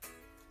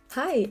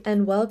Hi,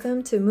 and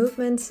welcome to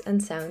Movements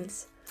and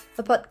Sounds,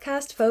 a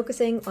podcast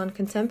focusing on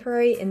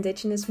contemporary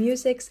Indigenous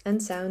musics and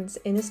sounds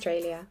in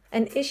Australia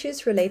and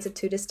issues related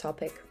to this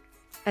topic.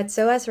 At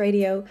SOAS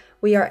Radio,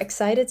 we are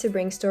excited to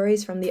bring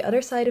stories from the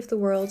other side of the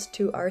world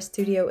to our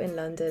studio in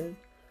London.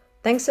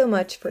 Thanks so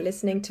much for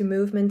listening to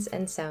Movements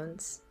and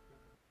Sounds.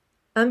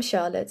 I'm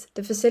Charlotte,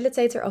 the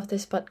facilitator of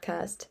this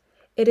podcast.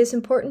 It is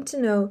important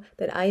to know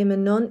that I am a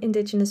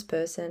non-Indigenous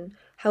person.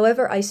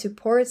 However, I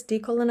support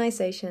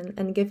decolonization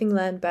and giving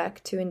land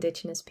back to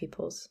Indigenous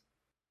peoples.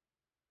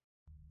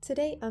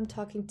 Today I'm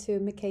talking to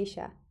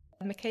Makaysha.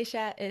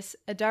 Makaysha is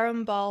a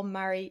Darumbal,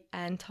 Māori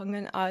and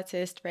Tongan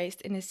artist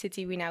raised in a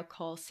city we now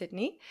call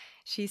Sydney.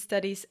 She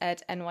studies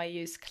at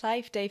NYU's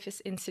Clive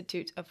Davis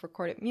Institute of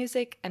Recorded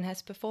Music and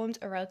has performed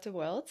around the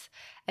world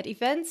at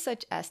events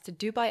such as the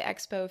Dubai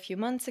Expo a few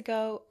months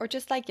ago or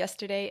just like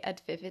yesterday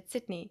at Vivid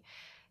Sydney.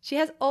 She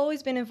has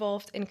always been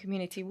involved in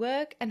community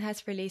work and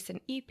has released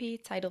an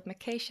EP titled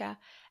Makaysha,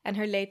 and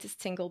her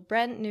latest single,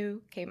 Brand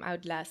New, came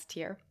out last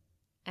year.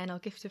 And I'll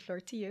give the floor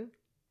to you.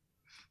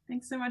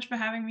 Thanks so much for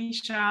having me,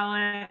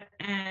 Charlotte.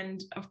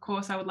 And of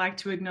course, I would like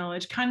to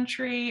acknowledge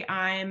country.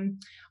 I'm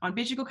on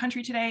Bidjigal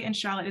country today, and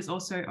Charlotte is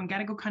also on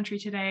Gadigal country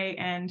today.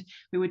 And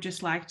we would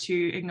just like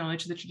to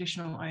acknowledge the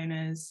traditional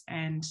owners.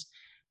 And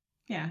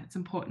yeah, it's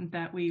important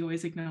that we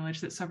always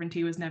acknowledge that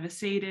sovereignty was never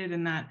ceded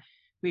and that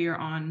we are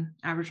on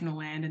Aboriginal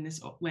land, and this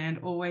land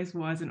always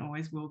was and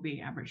always will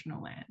be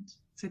Aboriginal land.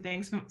 So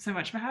thanks so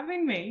much for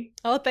having me.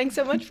 Oh, thanks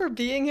so much for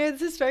being here.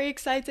 This is very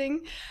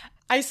exciting.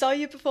 I saw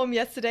you perform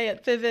yesterday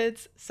at Vivid,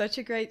 such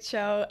a great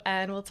show,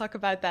 and we'll talk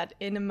about that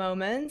in a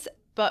moment.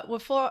 But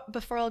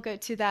before I'll go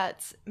to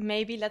that,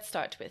 maybe let's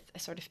start with a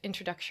sort of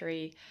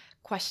introductory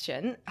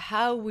question.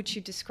 How would you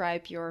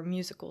describe your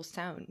musical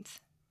sound?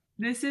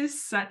 This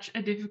is such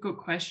a difficult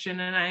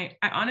question, and I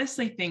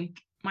honestly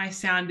think my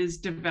sound is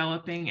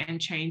developing and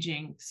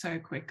changing so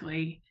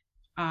quickly.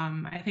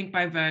 I think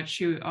by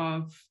virtue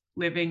of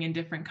living in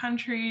different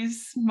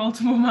countries,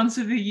 multiple months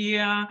of the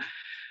year,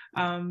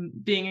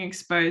 being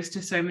exposed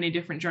to so many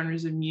different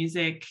genres of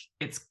music,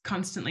 it's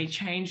constantly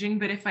changing.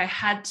 But if I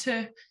had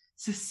to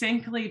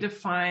succinctly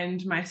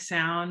define my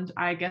sound,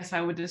 I guess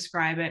I would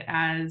describe it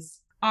as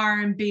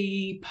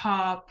R&B,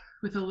 pop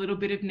with a little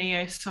bit of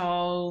neo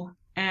soul,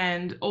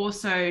 and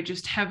also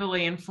just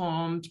heavily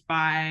informed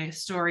by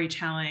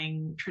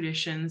storytelling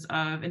traditions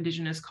of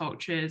Indigenous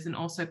cultures and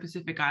also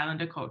Pacific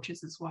Islander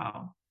cultures as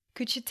well.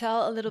 Could you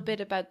tell a little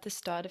bit about the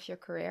start of your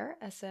career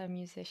as a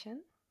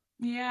musician?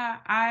 Yeah,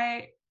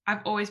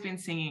 I've always been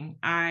singing.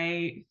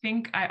 I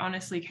think I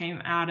honestly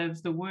came out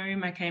of the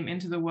womb. I came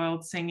into the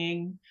world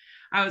singing.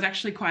 I was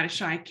actually quite a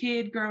shy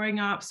kid growing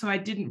up, so I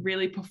didn't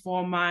really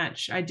perform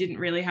much. I didn't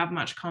really have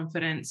much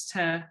confidence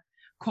to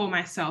call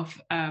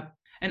myself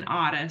an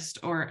artist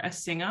or a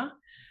singer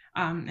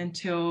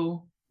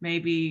until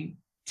maybe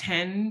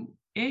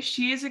 10-ish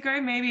years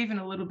ago, maybe even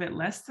a little bit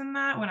less than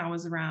that, when I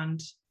was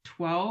around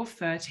 12,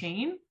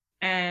 13.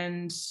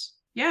 And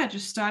yeah,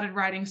 just started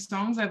writing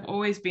songs. I've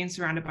always been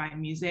surrounded by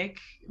music.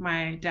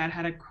 My dad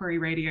had a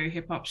Koori radio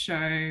hip hop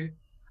show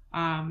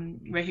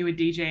where he would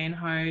DJ and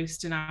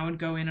host, and I would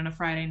go in on a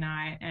Friday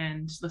night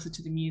and listen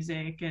to the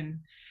music.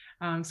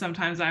 And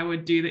sometimes I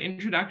would do the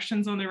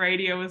introductions on the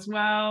radio as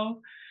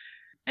well.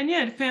 And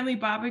yeah, family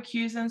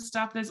barbecues and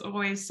stuff, there's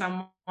always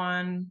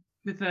someone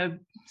with a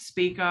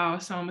speaker or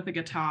someone with a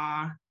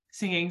guitar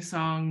singing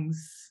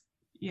songs.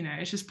 You know,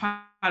 it's just part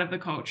of the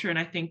culture. And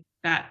I think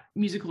that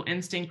musical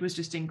instinct was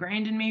just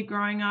ingrained in me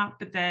growing up.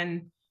 But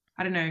then,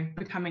 I don't know,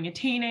 becoming a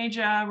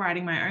teenager,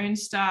 writing my own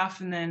stuff,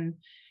 and then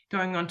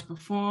going on to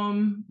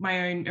perform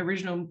my own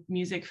original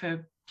music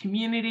for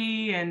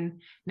community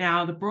and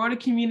now the broader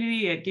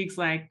community at gigs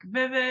like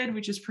Vivid,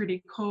 which is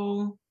pretty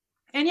cool.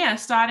 And yeah,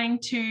 starting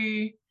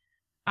to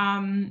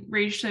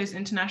reach those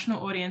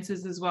international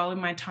audiences as well in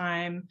my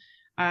time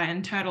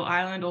in Turtle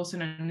Island, also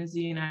known as the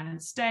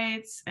United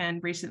States,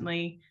 and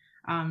recently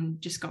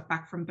just got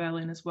back from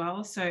Berlin as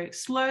well. So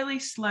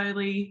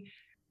slowly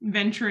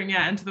venturing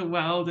out into the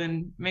world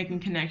and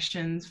making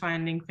connections,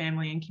 finding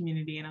family and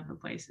community in other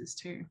places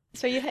too.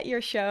 So you had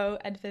your show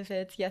at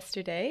Vivid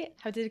yesterday.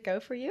 How did it go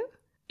for you?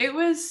 It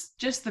was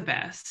just the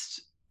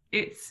best.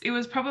 It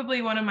was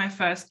probably one of my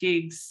first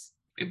gigs,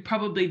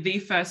 probably the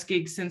first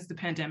gig since the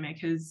pandemic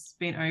has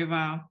been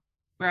over,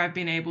 where I've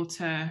been able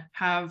to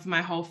have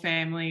my whole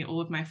family,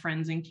 all of my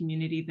friends and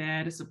community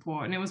there to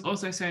support. And it was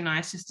also so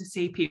nice just to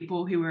see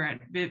people who were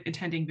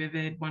attending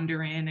Vivid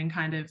wander in and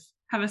kind of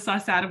have a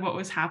suss out of what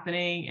was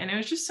happening. And it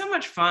was just so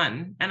much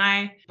fun. And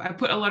I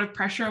put a lot of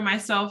pressure on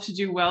myself to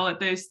do well at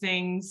those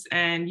things.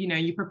 And, you know,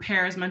 you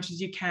prepare as much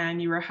as you can,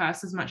 you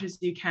rehearse as much as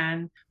you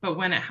can, but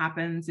when it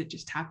happens, it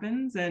just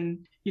happens. And,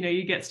 you know,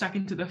 you get stuck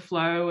into the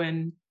flow,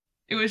 and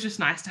it was just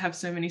nice to have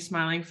so many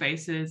smiling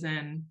faces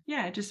and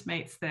yeah, just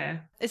mates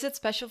there. Is it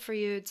special for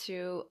you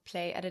to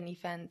play at an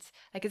event?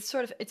 Like it's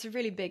a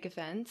really big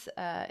event.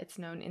 It's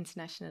known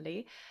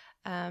internationally.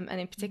 And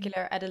in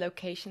particular at a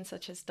location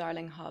such as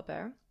Darling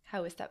Harbour.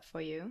 How is that for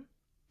you?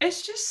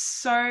 It's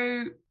just so,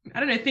 I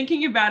don't know,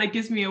 thinking about it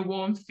gives me a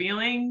warm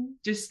feeling,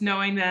 just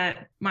knowing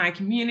that my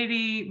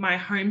community, my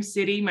home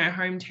city, my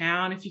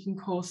hometown, if you can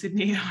call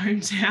Sydney a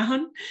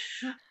hometown,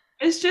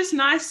 it's just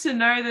nice to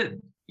know that,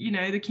 you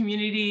know, the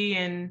community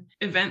and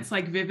events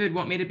like Vivid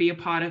want me to be a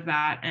part of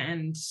that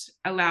and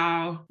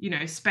allow, you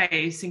know,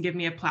 space and give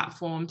me a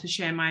platform to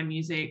share my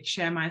music,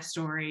 share my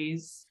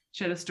stories,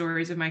 share the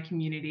stories of my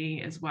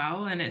community as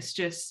well. And it's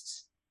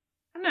just,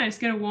 I don't know, just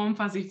get a warm,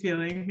 fuzzy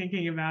feeling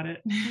thinking about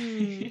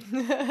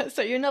it.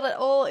 So you're not at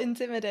all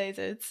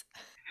intimidated?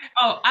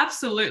 Oh,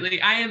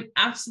 absolutely. I am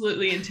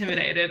absolutely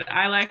intimidated.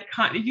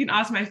 Can't, you can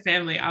ask my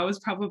family. I was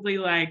probably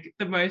like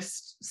the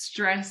most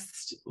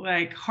stressed,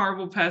 like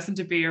horrible person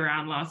to be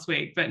around last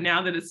week. But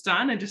now that it's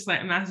done, and just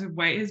like a massive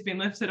weight has been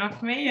lifted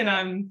off me, and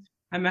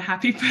I'm a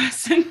happy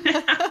person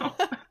now.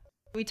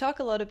 We talk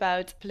a lot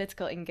about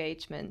political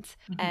engagement,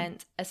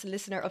 and as a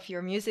listener of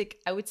your music,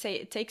 I would say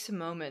it takes a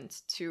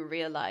moment to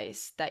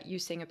realize that you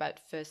sing about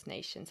First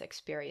Nations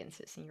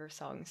experiences in your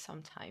songs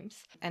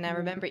sometimes. And I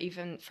remember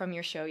even from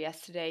your show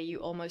yesterday,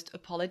 you almost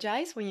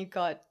apologized when you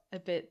got a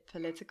bit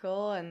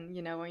political and,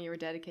 you know, when you were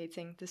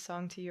dedicating the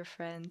song to your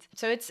friend.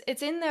 So it's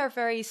in there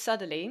very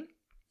subtly.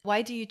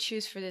 Why do you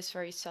choose for this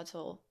very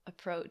subtle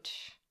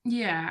approach?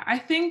 Yeah, I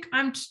think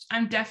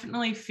I'm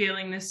definitely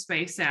feeling this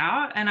space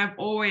out, and I've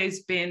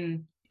always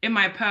been in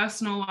my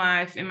personal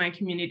life, in my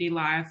community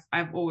life,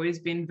 I've always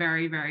been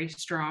very, very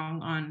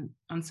strong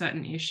on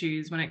certain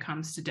issues when it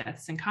comes to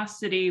deaths in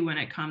custody, when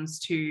it comes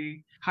to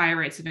higher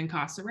rates of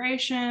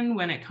incarceration,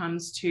 when it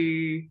comes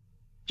to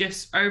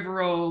just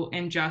overall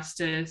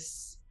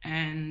injustice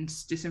and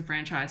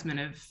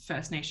disenfranchisement of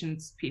First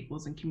Nations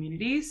peoples and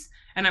communities.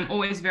 And I'm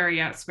always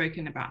very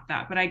outspoken about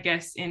that. But I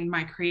guess in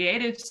my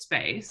creative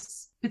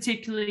space,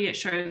 particularly at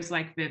shows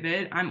like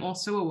Vivid, I'm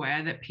also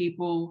aware that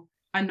people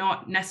are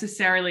not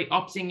necessarily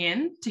opting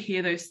in to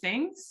hear those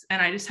things. And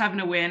I just have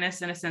an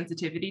awareness and a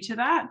sensitivity to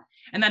that.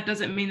 And that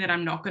doesn't mean that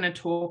I'm not going to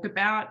talk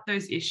about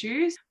those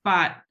issues,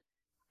 but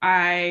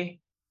I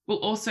will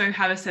also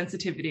have a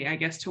sensitivity, I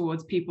guess,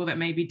 towards people that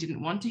maybe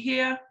didn't want to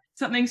hear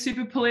something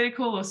super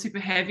political or super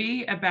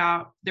heavy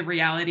about the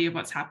reality of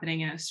what's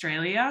happening in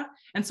Australia.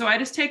 And so I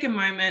just take a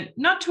moment,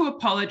 not to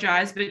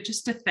apologize, but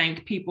just to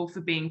thank people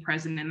for being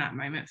present in that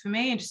moment for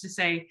me, and just to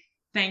say,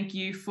 thank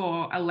you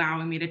for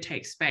allowing me to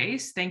take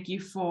space. Thank you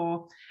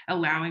for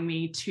allowing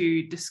me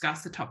to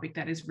discuss the topic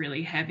that is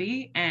really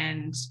heavy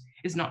and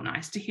is not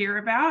nice to hear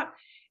about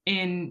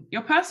in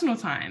your personal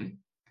time.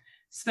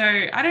 So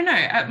I don't know,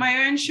 at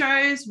my own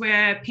shows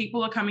where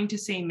people are coming to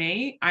see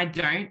me, I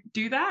don't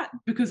do that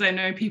because I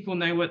know people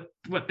know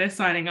what they're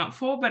signing up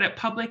for. But at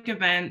public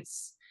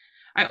events,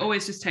 I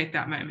always just take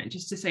that moment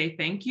just to say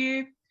thank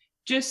you,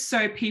 just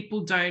so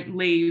people don't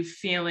leave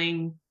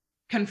feeling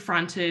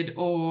confronted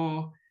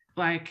or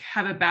like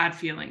have a bad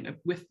feeling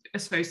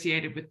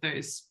associated with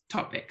those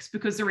topics,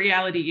 because the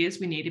reality is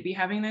we need to be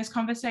having those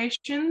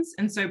conversations.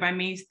 And so by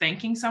me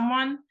thanking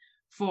someone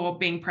for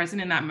being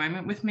present in that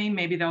moment with me,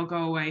 maybe they'll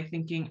go away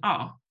thinking,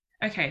 oh,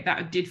 okay,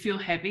 that did feel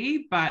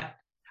heavy, but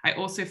I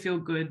also feel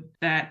good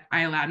that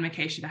I allowed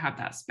Makesha to have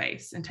that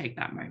space and take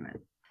that moment.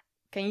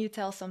 Can you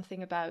tell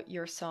something about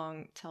your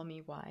song, Tell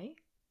Me Why?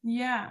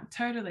 Yeah,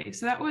 totally.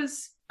 So that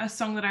was a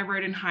song that I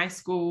wrote in high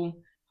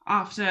school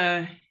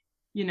after,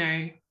 you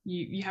know,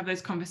 you have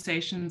those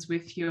conversations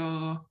with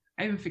your,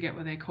 I even forget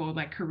what they're called,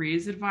 like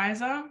careers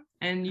advisor.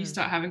 And you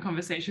start having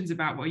conversations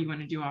about what you want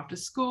to do after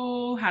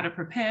school, how to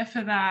prepare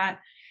for that.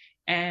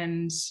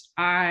 And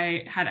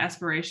I had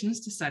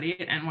aspirations to study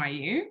at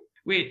NYU,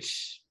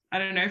 which I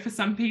don't know, for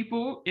some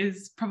people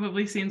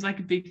probably seems like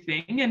a big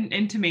thing.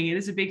 And to me, it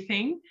is a big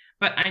thing.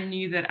 But I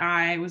knew that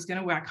I was going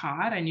to work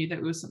hard. I knew that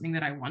it was something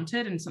that I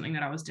wanted and something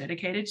that I was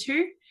dedicated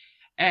to.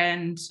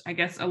 And I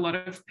guess a lot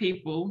of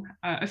people,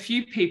 a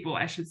few people,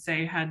 I should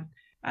say, had,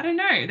 I don't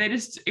know,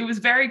 it was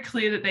very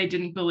clear that they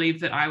didn't believe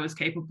that I was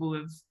capable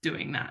of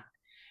doing that.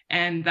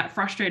 And that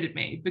frustrated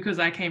me because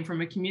I came from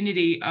a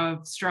community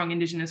of strong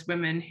Indigenous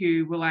women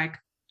who were like,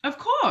 of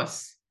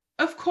course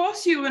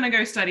you're going to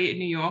go study at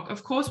New York.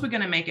 Of course, we're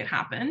going to make it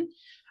happen.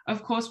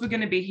 Of course, we're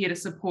going to be here to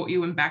support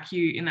you and back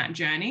you in that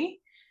journey.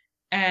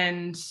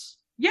 And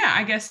yeah,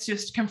 I guess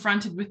just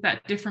confronted with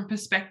that different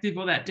perspective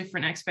or that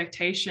different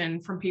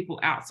expectation from people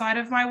outside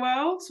of my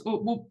world,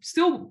 or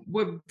still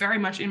were very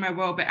much in my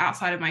world, but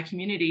outside of my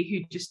community,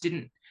 who just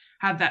didn't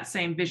have that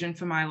same vision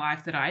for my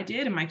life that I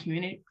did and my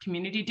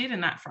community did.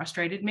 And that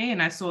frustrated me.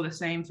 And I saw the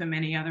same for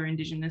many other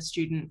Indigenous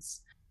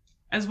students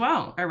as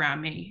well around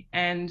me.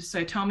 And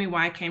so Tell Me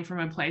Why came from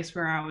a place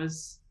where I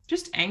was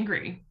just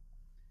angry.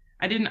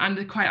 I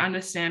didn't quite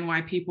understand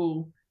why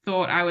people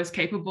thought I was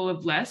capable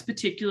of less,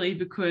 particularly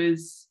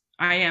because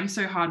I am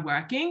so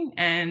hardworking,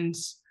 and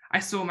I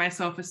saw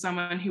myself as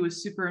someone who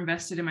was super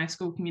invested in my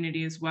school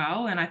community as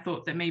well. And I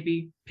thought that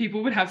maybe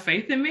people would have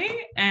faith in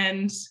me.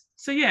 And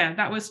so, yeah,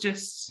 that was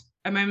just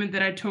a moment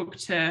that I took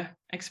to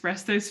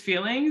express those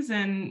feelings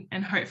and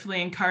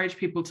hopefully encourage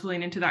people to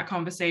lean into that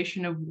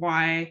conversation of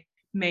why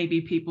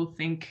maybe people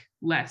think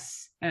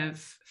less of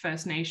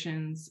First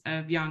Nations,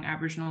 of young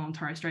Aboriginal and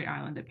Torres Strait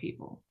Islander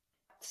people.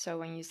 So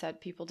when you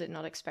said people did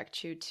not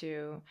expect you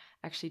to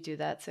actually do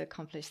that, to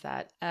accomplish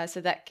that.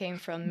 So that came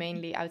from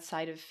mainly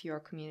outside of your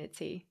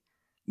community.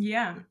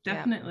 Yeah,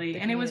 definitely. Yeah,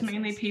 and it was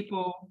mainly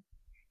people,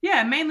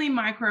 mainly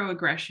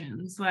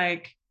microaggressions.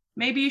 Like,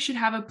 maybe you should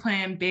have a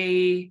plan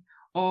B,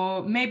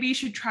 or maybe you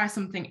should try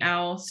something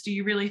else. Do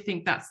you really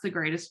think that's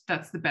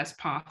the best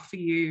path for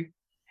you?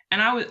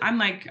 And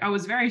I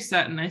was very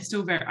certain. I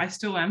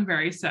still am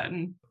very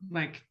certain,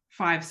 like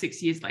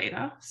 5-6 years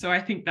later. So I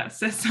think that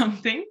says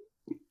something.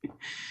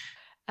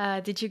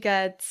 Did you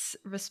get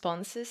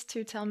responses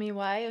to Tell Me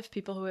Why of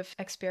people who have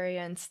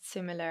experienced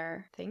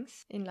similar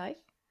things in life?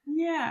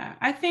 Yeah,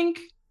 I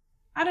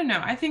don't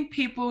know. I think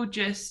people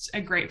just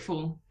are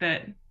grateful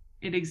that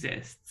it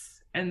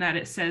exists and that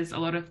it says a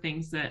lot of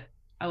things that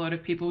a lot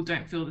of people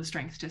don't feel the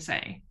strength to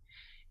say.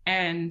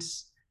 And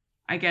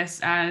I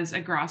guess as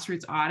a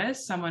grassroots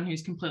artist, someone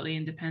who's completely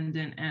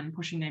independent and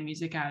pushing their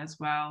music out as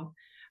well,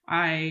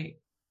 I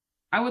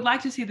would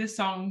like to see this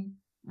song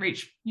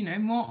reach,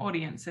 more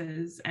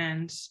audiences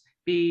and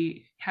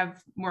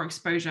have more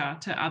exposure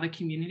to other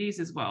communities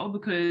as well,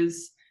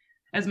 because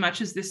as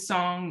much as this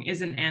song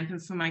is an anthem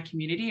for my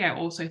community, I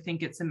also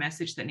think it's a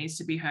message that needs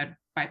to be heard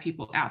by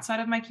people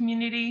outside of my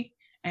community.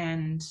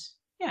 And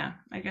yeah,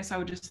 I guess I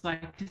would just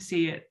like to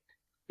see it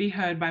be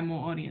heard by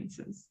more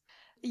audiences.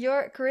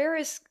 Your career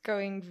is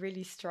going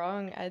really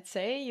strong, I'd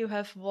say. You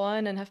have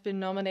won and have been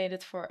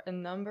nominated for a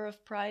number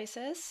of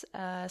prizes,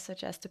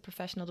 such as the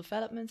Professional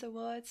Development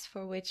Awards,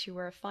 for which you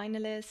were a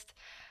finalist.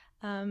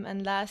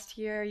 And last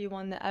year, you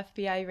won the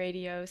FBI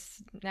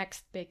Radio's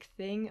Next Big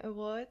Thing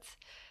Awards.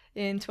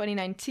 In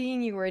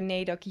 2019, you were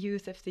NAIDOC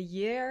Youth of the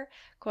Year.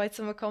 Quite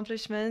some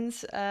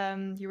accomplishments.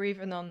 You were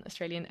even on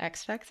Australian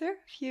X Factor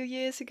a few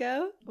years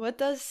ago. What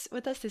does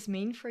this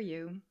mean for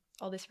you,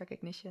 all this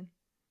recognition?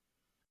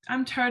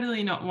 I'm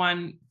totally not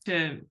one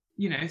to,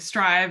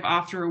 strive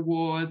after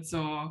awards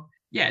or,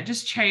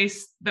 just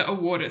chase the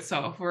award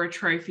itself or a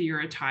trophy or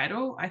a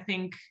title. I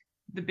think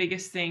the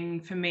biggest thing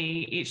for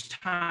me each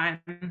time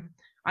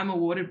I'm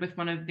awarded with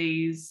one of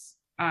these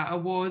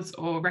awards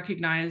or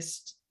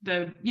recognized,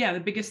 the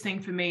biggest thing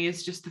for me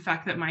is just the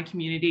fact that my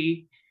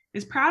community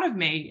is proud of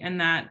me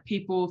and that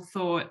people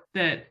thought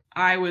that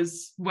I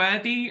was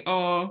worthy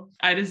or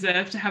I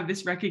deserve to have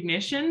this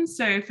recognition.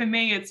 So for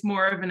me, it's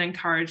more of an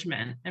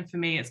encouragement. And for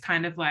me, it's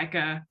kind of like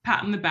a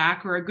pat on the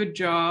back or a good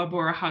job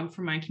or a hug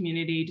from my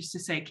community just to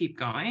say, keep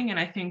going. And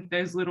I think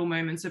those little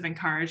moments of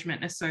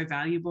encouragement are so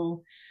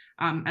valuable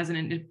as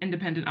an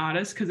independent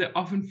artist, because it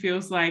often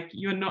feels like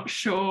you're not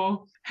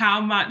sure how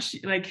much,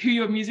 like who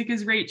your music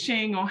is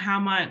reaching or how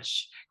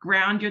much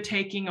ground you're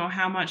taking or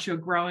how much you're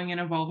growing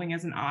and evolving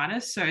as an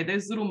artist. So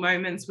there's little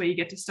moments where you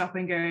get to stop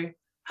and go,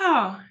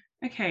 oh,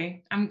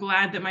 okay, I'm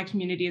glad that my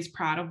community is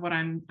proud of what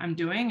I'm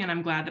doing, and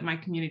I'm glad that my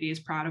community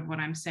is proud of what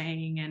I'm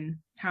saying and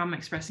how I'm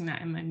expressing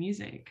that in my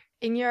music.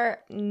 In your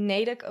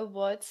NAIDOC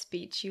Award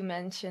speech, you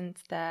mentioned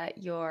that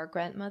your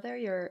grandmother,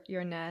 your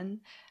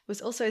nan,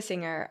 was also a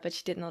singer, but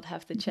she did not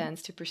have the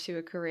chance to pursue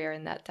a career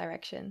in that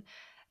direction.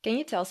 Can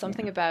you tell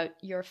something about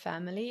your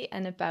family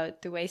and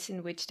about the ways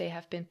in which they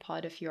have been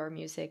part of your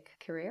music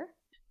career?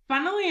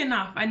 Funnily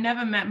enough, I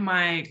never met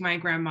my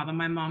grandmother,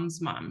 my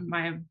mom's mum.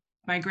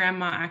 My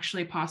grandma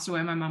actually passed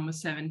away. My mum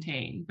was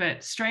 17.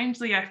 But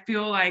strangely, I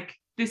feel like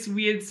this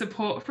weird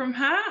support from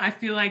her. I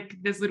feel like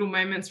there's little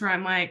moments where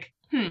I'm like,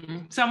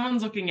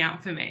 someone's looking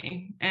out for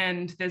me.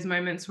 And there's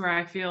moments where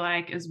I feel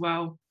like as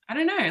well, I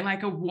don't know,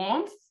 like a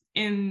warmth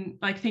in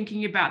like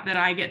thinking about that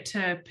I get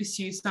to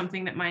pursue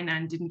something that my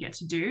nan didn't get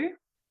to do.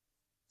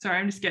 Sorry,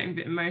 I'm just getting a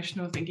bit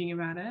emotional thinking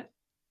about it.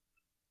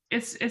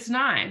 It's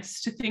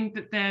nice to think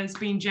that there's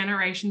been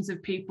generations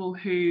of people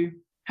who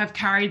have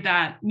carried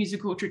that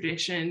musical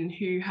tradition,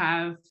 who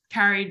have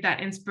carried that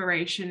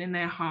inspiration in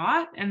their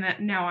heart, and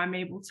that now I'm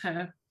able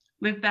to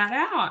live that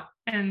out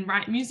and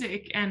write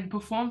music and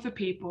perform for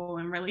people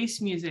and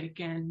release music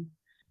and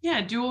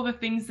do all the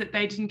things that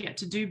they didn't get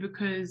to do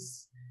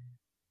because,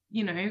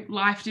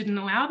 life didn't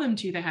allow them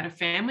to. They had a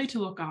family to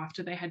look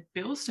after, they had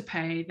bills to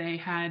pay, they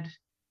had,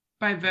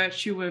 by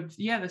virtue of,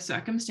 the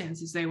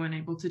circumstances, they weren't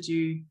able to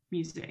do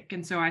music.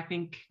 And so I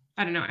think,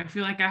 I don't know, I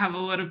feel like I have a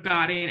lot of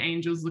guardian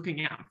angels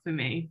looking out for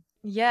me.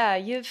 Yeah,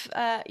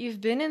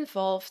 you've been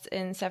involved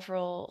in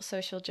several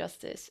social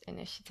justice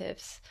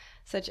initiatives,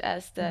 such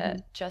as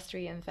the Just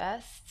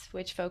Reinvest,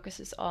 which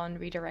focuses on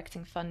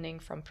redirecting funding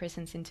from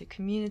prisons into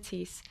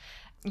communities.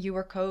 You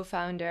were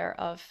co-founder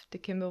of the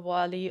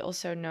Kimberwali,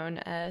 also known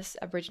as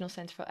Aboriginal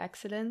Centre for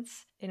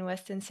Excellence in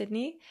Western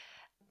Sydney.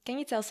 Can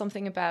you tell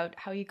something about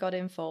how you got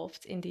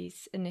involved in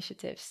these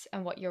initiatives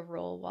and what your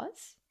role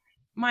was?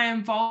 My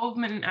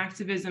involvement in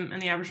activism in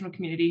the Aboriginal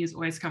community has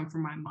always come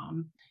from my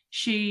mum.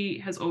 She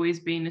has always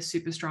been a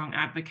super strong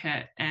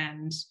advocate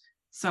and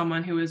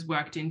someone who has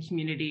worked in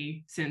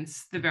community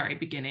since the very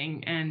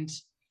beginning. And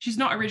she's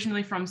not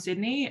originally from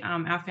Sydney.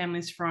 Our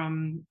family's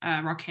from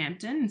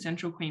Rockhampton in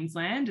central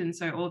Queensland. And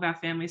so all of our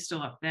family's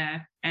still up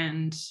there.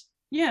 And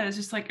there's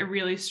just like a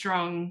really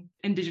strong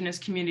Indigenous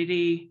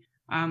community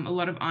a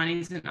lot of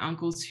aunties and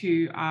uncles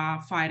who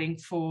are fighting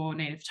for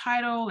native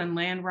title and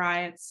land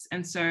rights.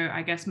 And so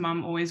I guess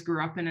mum always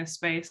grew up in a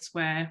space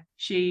where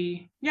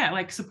she,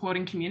 like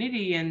supporting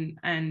community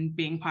and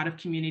being part of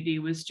community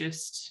was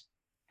just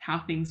how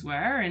things were.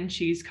 And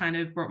she's kind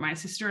of brought my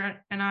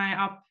sister and I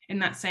up in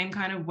that same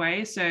kind of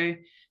way. So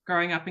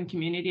growing up in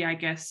community, I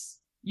guess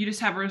you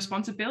just have a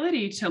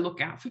responsibility to look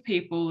out for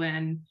people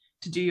and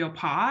to do your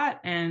part.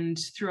 And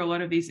through a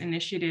lot of these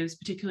initiatives,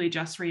 particularly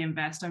Just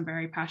Reinvest, I'm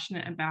very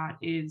passionate about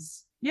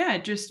is,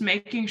 just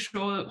making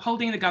sure,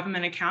 holding the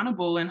government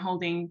accountable and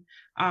holding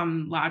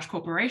large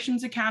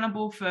corporations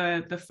accountable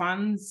for the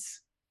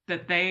funds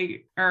that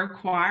they are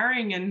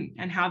acquiring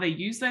and how they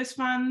use those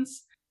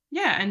funds.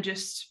 And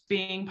just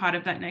being part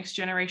of that next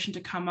generation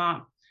to come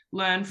up,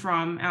 learn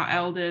from our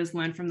elders,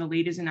 learn from the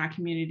leaders in our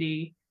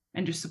community,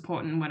 and just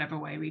support in whatever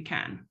way we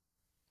can.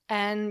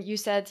 And you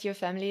said your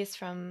family is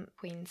from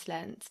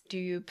Queensland. Do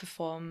you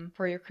perform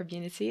for your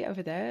community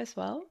over there as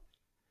well?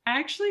 I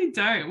actually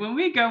don't. When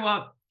we go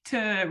up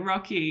to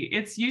Rocky,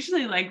 it's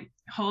usually like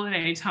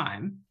holiday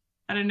time.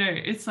 I don't know.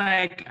 It's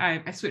like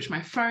I switch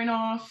my phone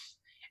off.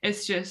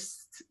 It's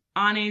just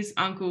aunties,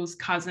 uncles,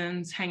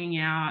 cousins hanging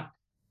out.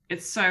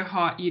 It's so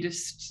hot. You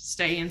just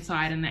stay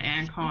inside in the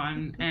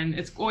aircon, and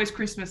it's always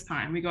Christmas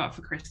time. We go up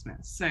for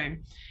Christmas. So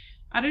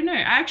I don't know.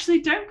 I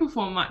actually don't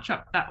perform much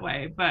up that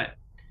way, but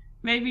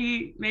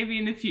maybe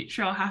in the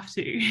future I'll have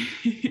to.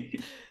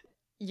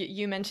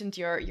 You mentioned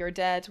your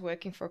dad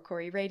working for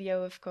Koori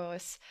Radio, of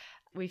course.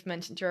 We've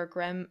mentioned your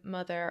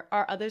grandmother.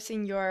 Are others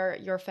in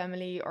your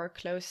family or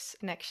close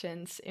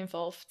connections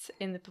involved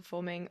in the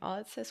performing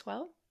arts as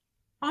well?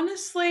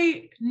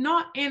 Honestly,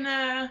 not in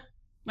a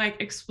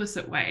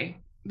explicit way.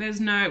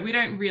 We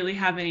don't really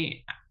have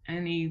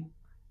any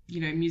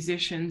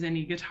musicians,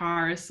 any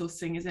guitarists or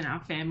singers in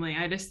our family.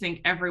 I just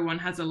think everyone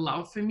has a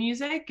love for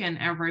music, and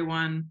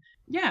everyone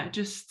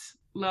just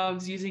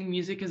loves using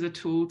music as a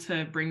tool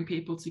to bring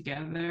people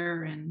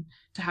together and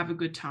to have a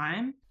good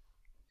time.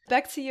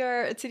 Back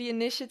to the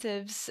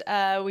initiatives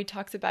we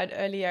talked about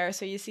earlier.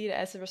 So you see it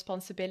as a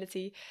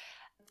responsibility.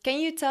 Can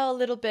you tell a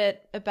little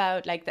bit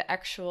about the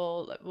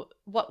actual,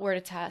 what were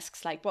the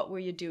tasks? What were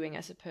you doing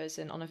as a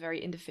person on a very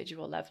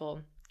individual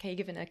level? Can you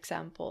give an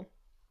example?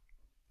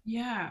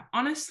 Yeah,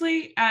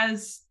 honestly,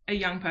 as a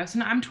young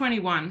person, I'm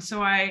 21,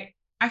 so I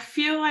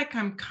feel like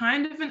I'm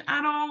kind of an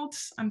adult.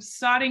 I'm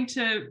starting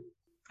to,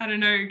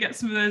 get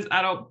some of those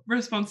adult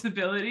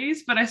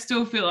responsibilities, but I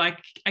still feel like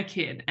a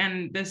kid,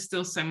 and there's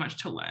still so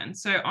much to learn.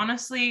 So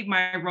honestly,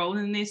 my role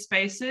in these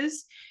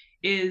spaces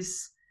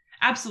is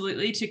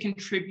absolutely to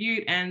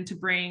contribute and to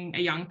bring a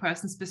young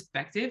person's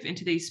perspective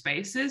into these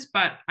spaces.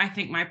 But I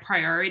think my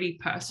priority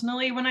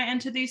personally when I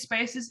enter these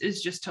spaces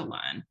is just to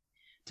learn,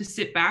 to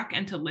sit back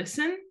and to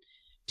listen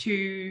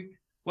to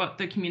what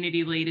the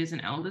community leaders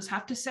and elders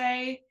have to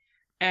say,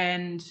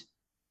 and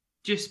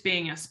just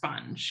being a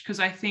sponge. Because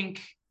I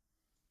think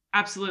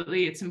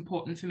absolutely it's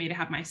important for me to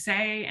have my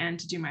say and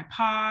to do my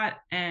part,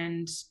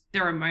 and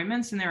there are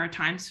moments and there are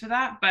times for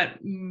that, but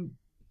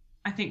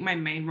I think my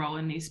main role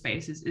in these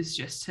spaces is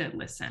just to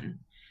listen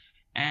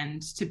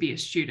and to be a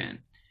student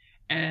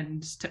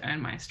and to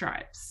earn my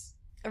stripes.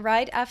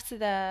 Right after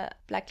the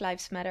Black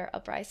Lives Matter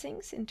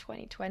uprisings in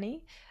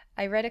 2020,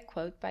 I read a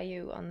quote by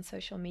you on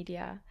social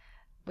media,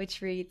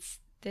 which reads,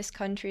 "This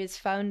country is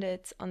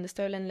founded on the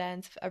stolen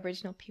lands of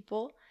Aboriginal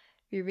people.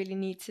 We really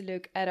need to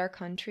look at our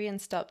country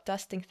and stop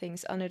dusting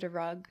things under the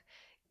rug.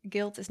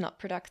 Guilt is not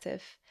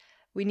productive.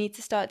 We need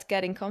to start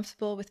getting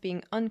comfortable with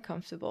being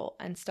uncomfortable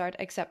and start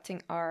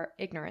accepting our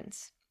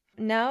ignorance."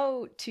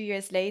 Now, 2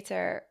 years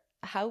later,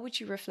 how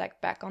would you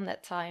reflect back on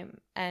that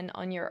time and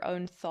on your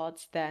own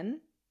thoughts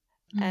then?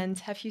 And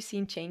have you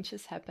seen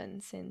changes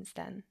happen since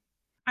then?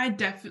 I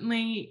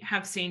definitely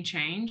have seen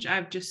change.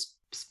 I've just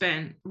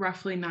spent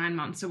roughly 9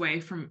 months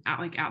away from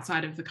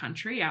outside of the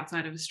country,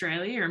 outside of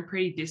Australia, and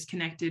pretty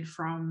disconnected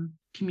from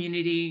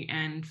community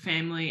and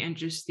family and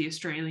just the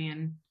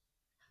Australian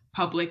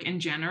public in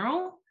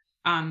general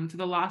for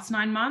the last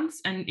 9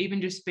 months. And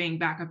even just being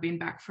back, I've been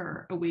back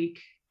for a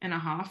week and a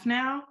half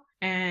now.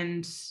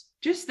 And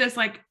just there's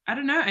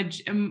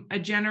a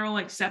general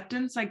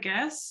acceptance, I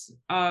guess,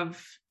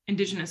 of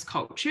Indigenous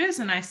cultures.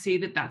 And I see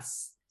that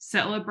that's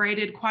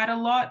celebrated quite a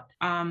lot,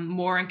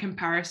 more in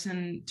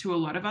comparison to a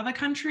lot of other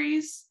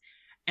countries.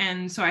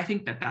 And so I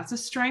think that that's a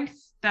strength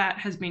that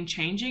has been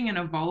changing and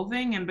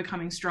evolving and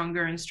becoming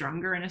stronger and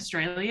stronger in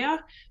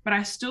Australia. But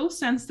I still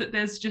sense that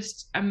there's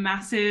just a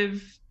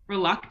massive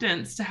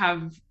reluctance to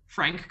have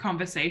frank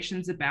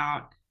conversations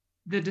about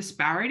the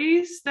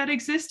disparities that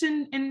exist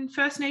in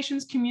First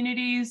Nations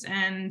communities,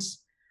 and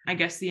I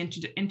guess the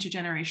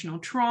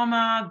intergenerational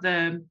trauma,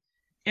 the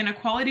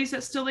inequalities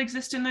that still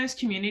exist in those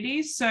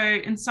communities. So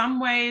in some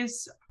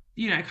ways,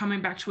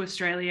 coming back to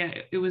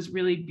Australia, it was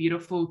really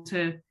beautiful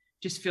to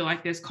just feel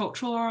like there's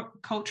cultural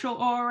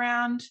all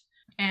around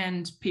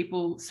and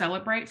people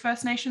celebrate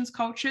First Nations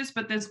cultures,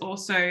 but there's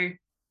also,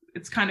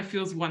 it kind of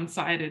feels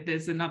one-sided.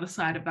 There's another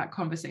side of that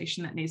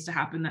conversation that needs to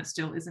happen that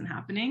still isn't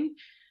happening.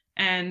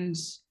 And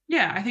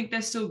yeah, I think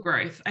there's still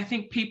growth. I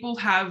think people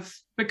have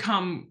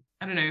become,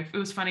 I don't know, it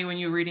was funny when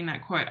you were reading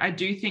that quote. I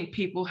do think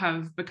people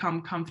have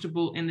become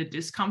comfortable in the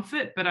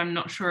discomfort, but I'm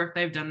not sure if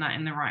they've done that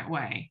in the right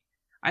way.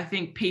 I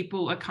think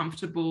people are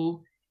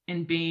comfortable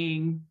in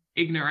being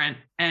ignorant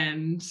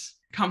and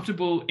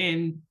comfortable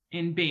in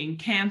being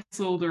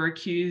cancelled or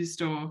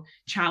accused or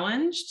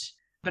challenged,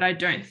 but I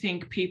don't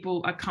think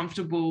people are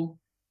comfortable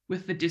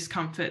with the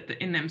discomfort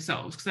in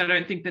themselves, because I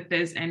don't think that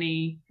there's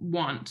any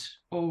want,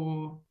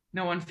 or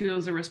no one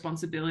feels a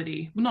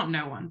responsibility. Well, not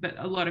no one, but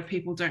a lot of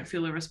people don't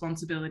feel a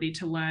responsibility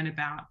to learn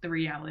about the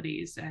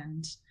realities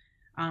and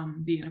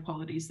the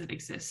inequalities that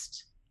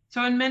exist.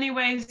 So in many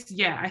ways,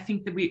 yeah, I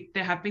think that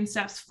there have been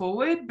steps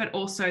forward, but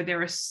also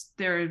there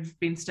have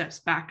been steps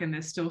back, and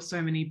there's still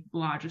so many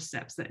larger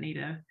steps that need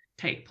to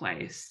take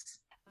place.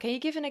 Can you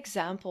give an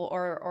example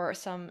or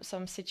some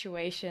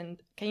situation?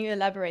 Can you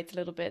elaborate a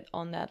little bit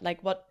on that?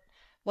 Like what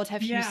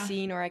have you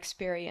seen or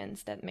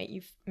experienced that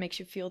makes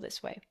you feel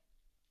this way?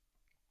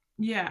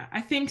 Yeah, I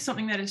think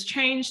something that has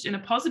changed in a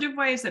positive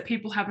way is that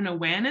people have an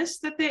awareness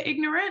that they're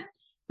ignorant,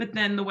 but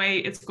then the way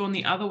it's gone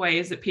the other way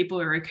is that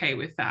people are okay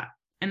with that.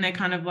 And they're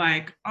kind of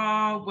like,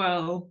 oh,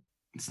 well,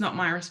 it's not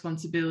my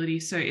responsibility,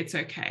 so it's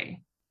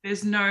okay.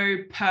 There's no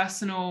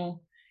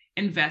personal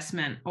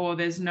investment, or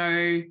there's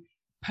no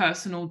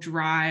personal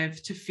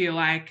drive to feel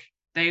like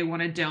they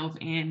want to delve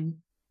in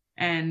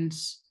and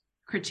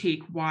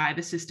critique why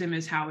the system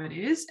is how it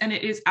is. And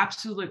it is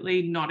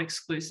absolutely not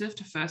exclusive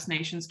to First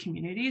Nations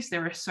communities.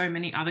 There are so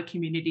many other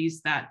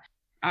communities that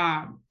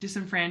are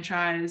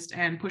disenfranchised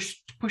and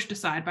pushed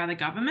aside by the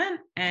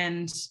government.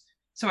 And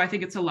so I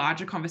think it's a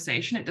larger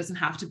conversation. It doesn't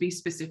have to be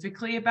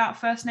specifically about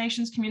First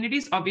Nations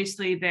communities.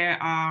 Obviously,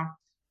 there are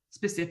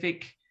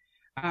specific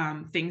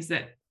things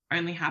that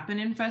only happen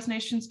in First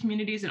Nations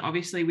communities. And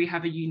obviously, we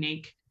have a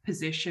unique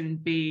position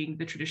being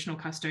the traditional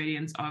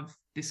custodians of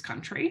this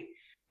country.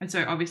 And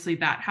so obviously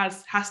that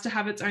has to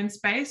have its own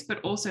space.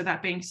 But also,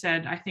 that being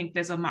said, I think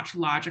there's a much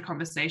larger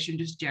conversation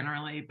just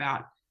generally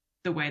about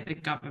the way the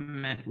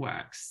government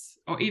works,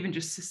 or even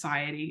just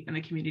society and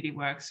the community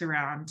works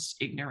around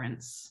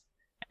ignorance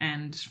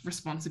and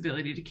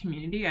responsibility to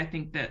community. I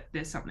think that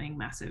there's something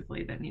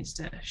massively that needs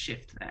to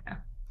shift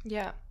there.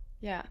 Yeah.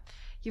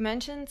 You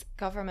mentioned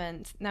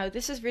government. Now,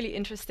 this is really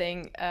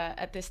interesting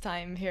at this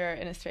time here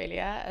in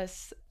Australia,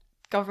 as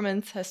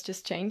government has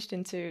just changed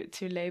into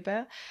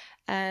Labour.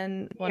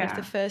 And one of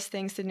the first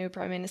things the new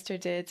Prime Minister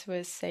did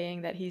was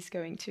saying that he's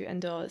going to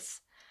endorse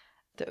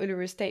the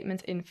Uluru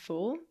Statement in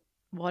full.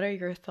 What are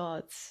your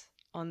thoughts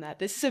on that?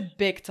 This is a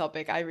big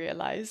topic, I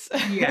realize.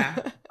 Yeah,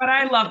 but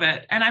I love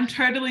it. And I'm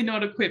totally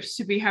not equipped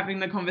to be having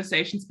the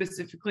conversation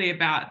specifically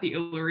about the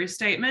Uluru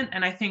Statement.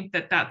 And I think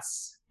that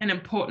that's an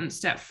important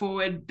step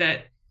forward,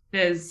 that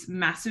there's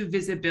massive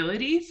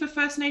visibility for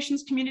First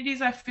Nations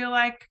communities. I feel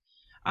like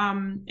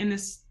in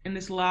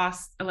this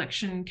last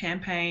election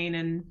campaign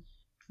and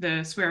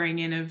the swearing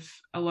in of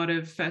a lot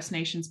of First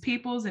Nations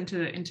peoples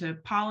into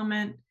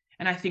Parliament.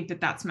 And I think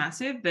that that's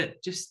massive,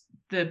 that just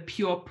the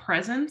pure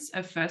presence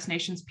of First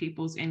Nations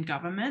peoples in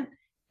government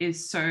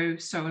is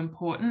so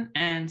important,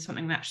 and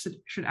something that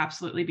should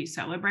absolutely be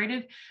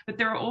celebrated. But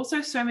there are also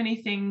so many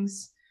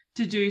things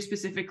to do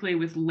specifically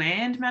with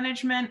land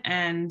management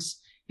and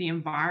the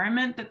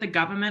environment that the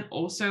government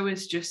also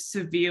is just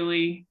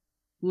severely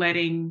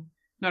letting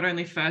not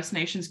only First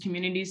Nations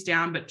communities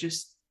down, but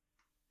just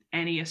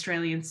any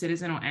Australian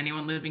citizen or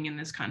anyone living in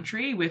this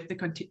country, with the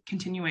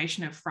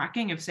continuation of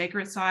fracking of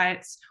sacred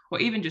sites, or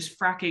even just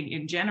fracking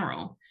in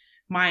general,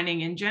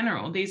 mining in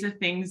general. These are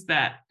things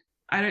that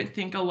I don't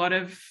think a lot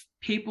of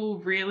people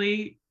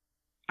really,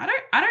 I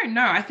don't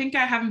know. I think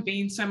I haven't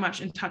been so much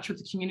in touch with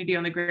the community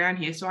on the ground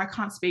here, so I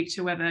can't speak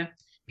to whether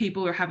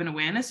people have an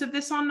awareness of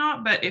this or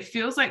not, but it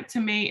feels like, to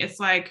me, it's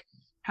like,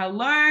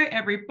 hello,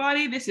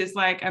 everybody, this is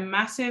like a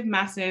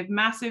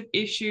massive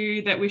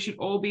issue that we should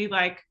all be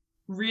like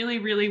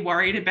really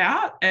worried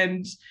about,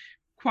 and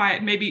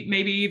quite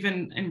maybe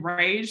even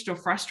enraged or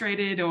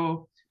frustrated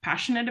or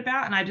passionate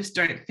about. And I just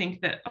don't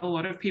think that a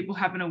lot of people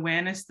have an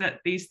awareness that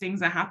these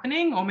things are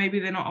happening, or maybe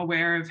they're not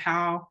aware of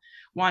how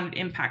one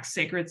impacts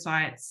sacred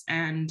sites.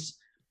 And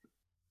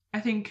I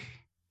think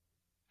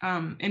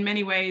in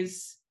many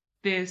ways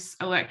this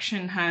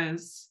election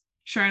has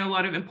shown a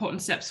lot of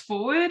important steps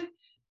forward,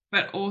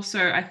 but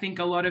also I think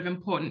a lot of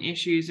important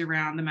issues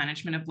around the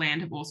management of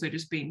land have also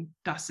just been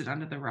dusted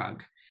under the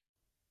rug.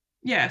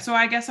 Yeah, so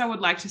I guess I would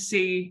like to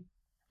see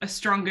a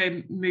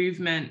stronger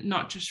movement,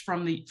 not just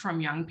from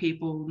young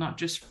people, not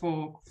just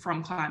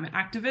from climate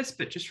activists,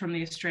 but just from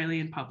the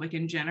Australian public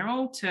in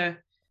general, to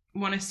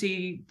want to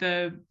see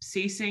the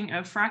ceasing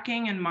of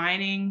fracking and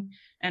mining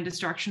and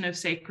destruction of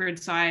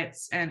sacred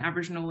sites and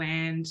Aboriginal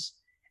land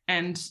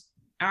and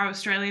our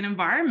Australian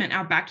environment,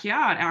 our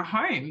backyard, our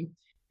home.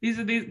 These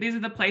are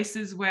the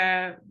places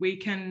where we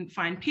can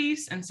find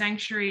peace and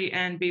sanctuary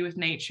and be with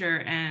nature,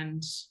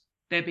 and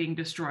they're being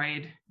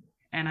destroyed.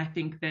 And I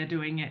think they're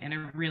doing it in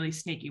a really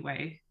sneaky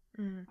way.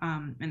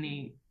 And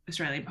the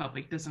Australian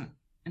public doesn't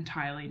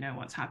entirely know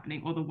what's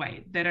happening, or the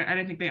weight. I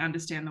don't think they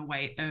understand the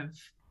weight of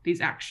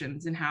these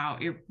actions and how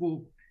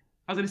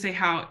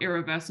how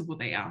irreversible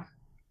they are,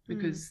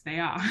 because they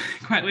are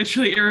quite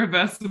literally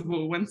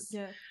irreversible. Once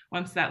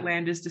that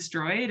land is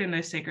destroyed and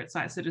those sacred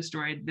sites are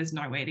destroyed, there's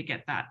no way to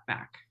get that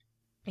back.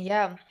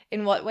 Yeah.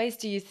 In what ways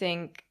do you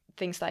think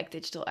things like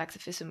digital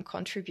activism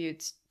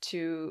contribute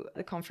to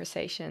the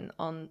conversation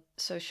on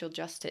social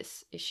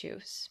justice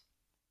issues?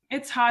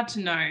 It's hard to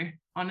know,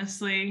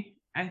 honestly.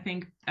 I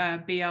think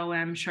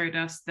BLM showed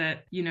us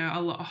that,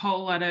 a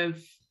whole lot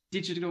of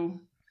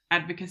digital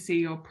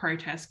advocacy or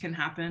protest can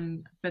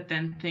happen, but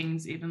then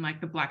things even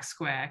like the Black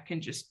Square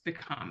can just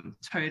become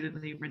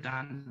totally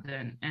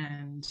redundant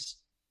and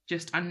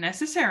just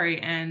unnecessary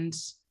and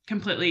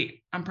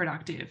completely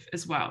unproductive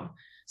as well.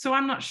 So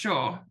I'm not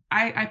sure.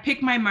 I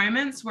pick my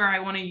moments where I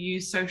want to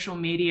use social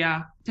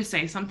media to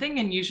say something,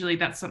 and usually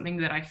that's something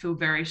that I feel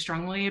very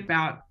strongly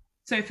about.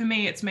 So for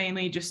me, it's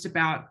mainly just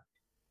about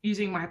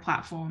using my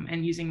platform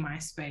and using my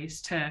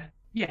space to,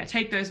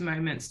 take those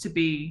moments to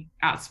be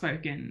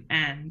outspoken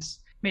and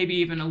maybe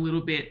even a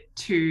little bit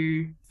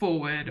too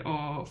forward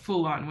or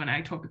full on when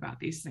I talk about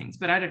these things.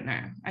 But I don't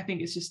know. I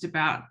think it's just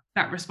about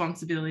that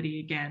responsibility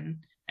again.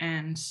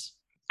 And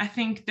I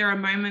think there are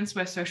moments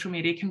where social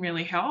media can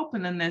really help.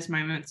 And then there's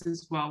moments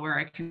as well where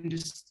I can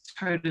just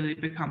totally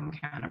become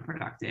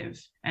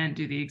counterproductive and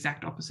do the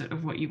exact opposite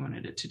of what you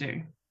wanted it to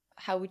do.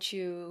 How would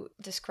you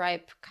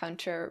describe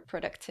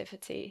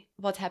counterproductivity?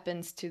 What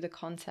happens to the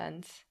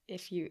content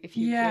if you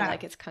feel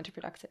like it's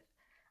counterproductive?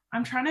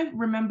 I'm trying to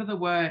remember the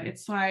word.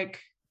 It's like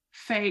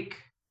fake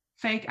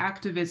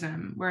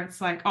activism, where it's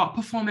like,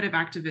 performative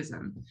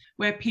activism,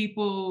 where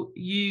people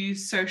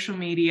use social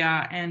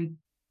media and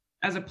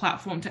as a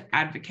platform to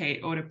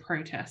advocate or to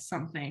protest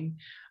something,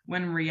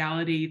 when in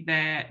reality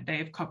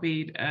they've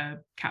copied a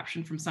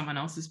caption from someone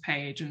else's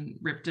page and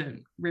ripped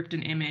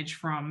an image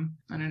from,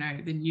 I don't know,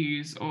 the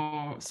news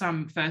or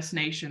some First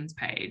Nations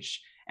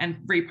page and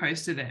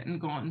reposted it and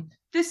gone,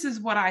 this is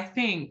what I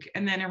think.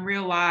 And then in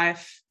real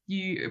life,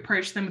 you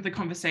approach them with a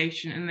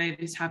conversation and they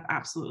just have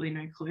absolutely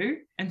no clue.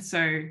 And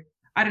so,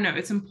 I don't know,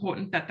 it's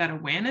important that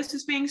awareness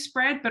is being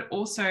spread, but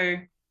also,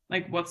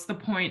 like, what's the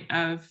point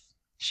of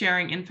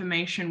sharing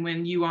information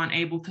when you aren't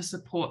able to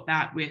support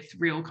that with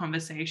real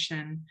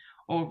conversation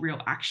or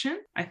real action?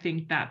 I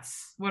think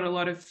that's what a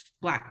lot of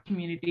Black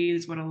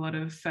communities, what a lot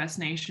of First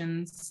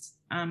Nations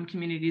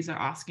communities are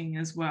asking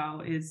as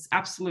well, is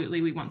absolutely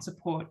we want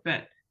support,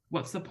 but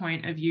what's the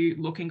point of you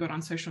looking good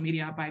on social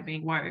media by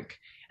being woke?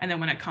 And then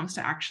when it comes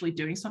to actually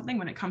doing something,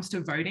 when it comes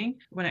to voting,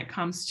 when it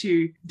comes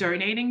to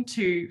donating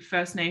to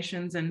First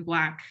Nations and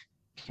Black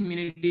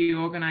community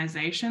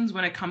organizations,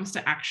 when it comes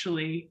to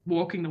actually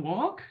walking the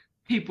walk,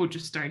 people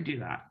just don't do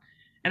that.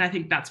 And I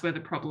think that's where the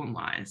problem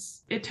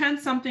lies. It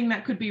turns something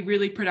that could be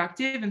really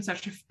productive and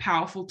such a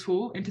powerful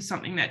tool into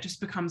something that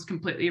just becomes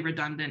completely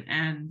redundant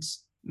and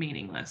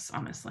meaningless,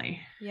 honestly.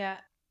 Yeah.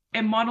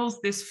 It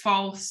models this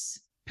false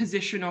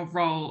position or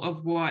role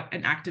of what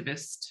an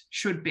activist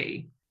should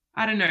be.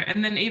 I don't know.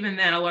 And then even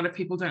then, a lot of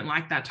people don't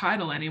like that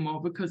title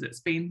anymore because it's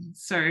been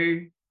so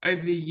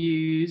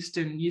overused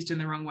and used in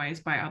the wrong ways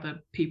by other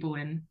people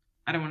in,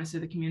 I don't want to say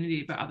the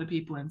community, but other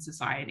people in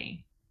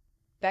society.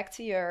 Back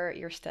to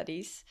your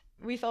studies.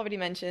 We've already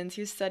mentioned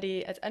you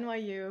study at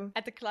NYU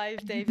at the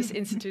Clive Davis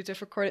Institute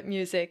of Recorded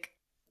Music.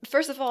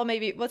 First of all,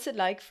 maybe what's it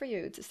like for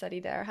you to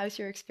study there? How's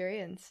your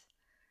experience?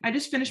 I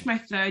just finished my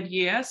third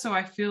year, so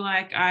I feel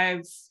like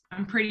I'm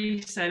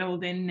pretty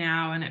settled in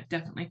now, and it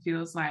definitely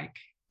feels like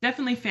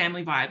family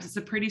vibes. It's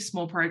a pretty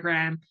small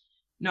program,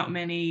 not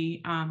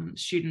many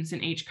students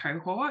in each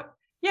cohort.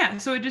 Yeah,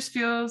 so it just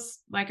feels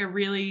like a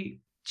really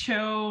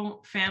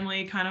chill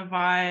family kind of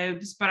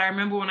vibes. But I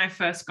remember when I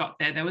first got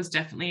there was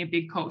definitely a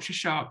big culture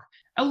shock,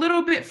 a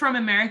little bit from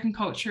American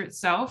culture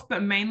itself,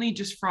 but mainly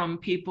just from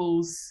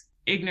people's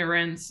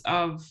ignorance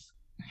of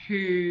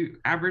who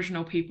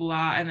Aboriginal people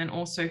are, and then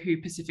also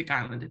who Pacific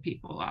Islander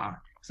people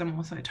are, because I'm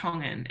also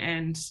Tongan.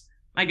 And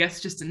I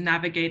guess just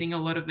navigating a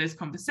lot of those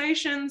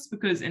conversations,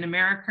 because in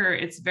America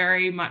it's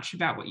very much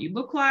about what you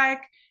look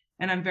like,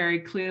 and I'm very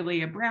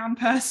clearly a brown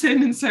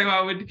person. And so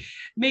I would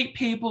meet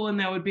people and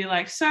they would be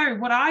like, so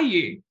what are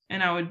you?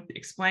 And I would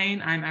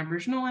explain I'm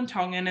Aboriginal and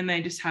Tongan, and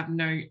they just have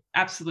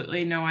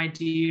absolutely no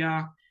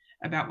idea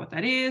about what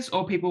that is.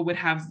 Or people would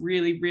have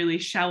really, really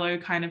shallow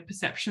kind of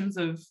perceptions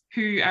of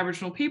who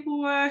Aboriginal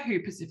people were,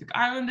 who Pacific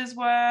Islanders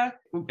were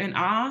and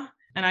are.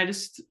 And I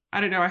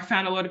don't know, I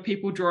found a lot of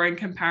people drawing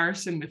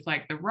comparison with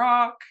like The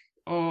Rock,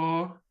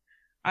 or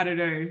I don't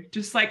know,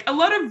 just like a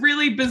lot of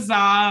really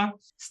bizarre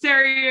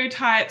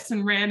stereotypes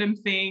and random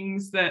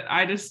things that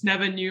I just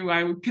never knew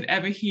I could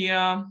ever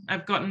hear.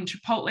 I've gotten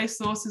Chipotle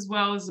sauce as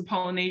well as a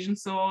Polynesian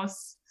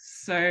sauce.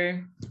 So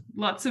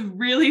lots of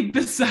really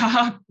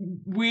bizarre,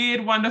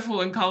 weird,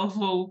 wonderful and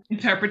colorful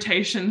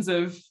interpretations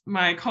of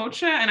my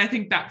culture. And I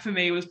think that for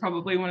me was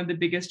probably one of the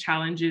biggest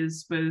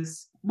challenges,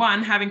 was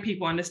one, having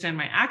people understand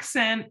my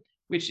accent,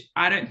 which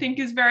I don't think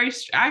is I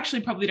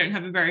actually probably don't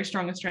have a very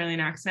strong Australian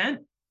accent.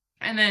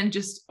 And then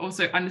just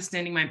also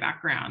understanding my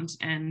background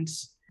and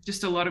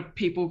just a lot of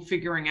people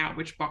figuring out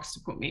which box to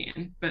put me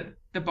in, but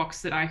the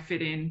box that I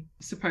fit in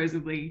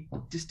supposedly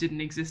just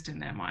didn't exist in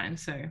their mind.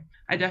 So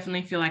I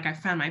definitely feel like I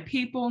found my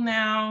people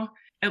now,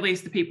 at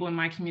least the people in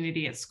my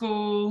community at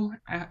school.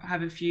 I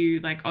have a few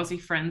like Aussie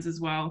friends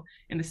as well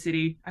in the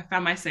city. I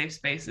found my safe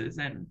spaces,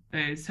 and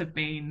those have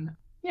been,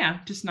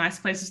 just nice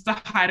places to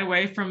hide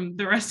away from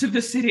the rest of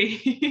the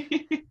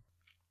city.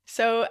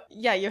 So,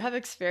 you have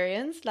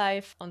experienced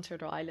life on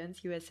Turtle Island,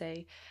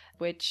 USA,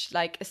 which,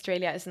 like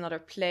Australia, is another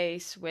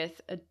place with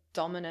a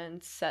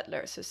dominant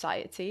settler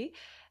society.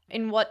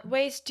 In what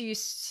ways do you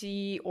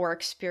see or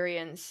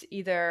experience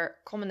either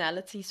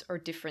commonalities or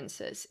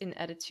differences in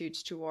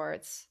attitudes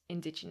towards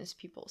Indigenous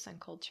peoples and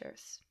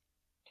cultures?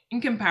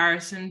 In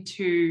comparison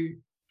to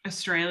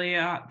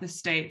Australia, the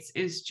States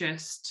is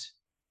just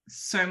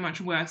so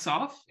much worse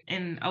off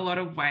in a lot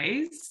of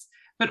ways,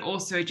 but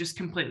also just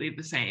completely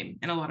the same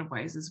in a lot of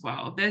ways as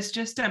well. There's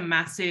just a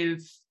massive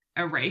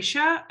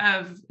erasure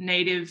of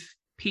Native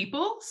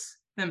peoples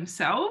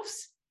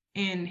themselves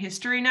in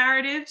history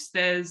narratives.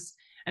 There's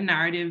a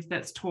narrative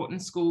that's taught in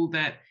school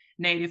that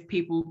Native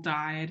people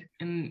died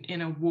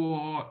in a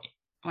war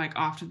like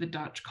after the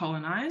Dutch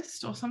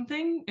colonized or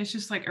something. It's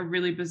just like a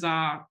really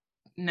bizarre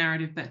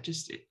narrative that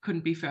just it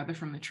couldn't be further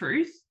from the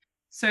truth.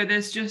 So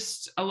there's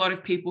just a lot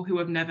of people who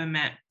have never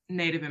met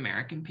Native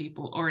American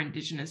people or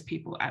Indigenous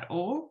people at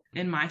all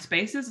in my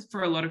spaces.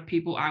 For a lot of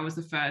people, I was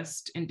the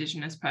first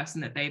Indigenous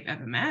person that they've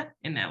ever met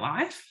in their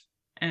life.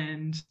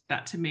 And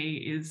that to me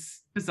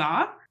is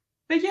bizarre.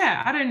 But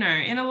I don't know.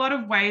 In a lot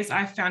of ways,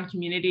 I found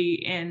community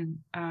in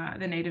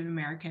the Native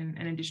American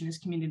and Indigenous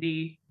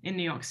community in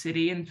New York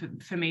City.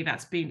 And for me,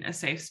 that's been a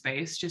safe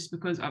space just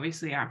because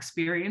obviously our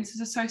experiences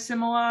are so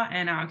similar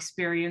and our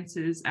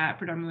experiences at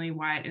predominantly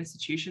white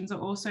institutions are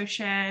also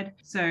shared.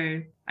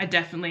 So I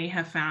definitely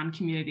have found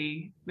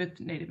community with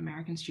Native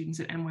American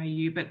students at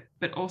NYU,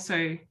 but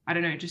also, I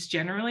don't know, just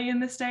generally in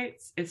the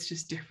States, it's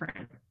just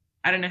different.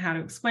 I don't know how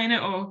to explain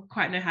it or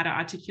quite know how to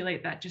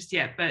articulate that just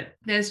yet, but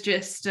there's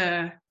just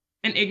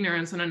an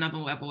ignorance on another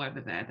level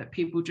over there that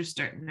people just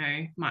don't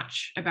know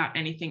much about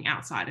anything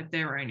outside of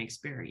their own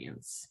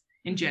experience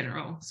in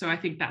general. So I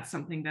think that's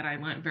something that I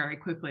learned very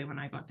quickly when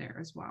I got there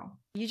as well.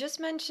 You just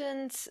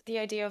mentioned the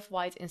idea of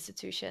white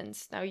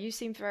institutions. Now, you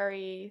seem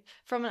very,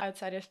 from an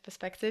outsider's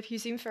perspective, you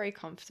seem very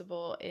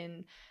comfortable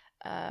in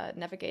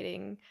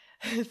navigating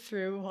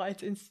through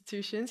white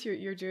institutions.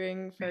 You're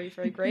doing very,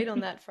 very great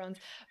on that front.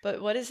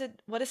 But what is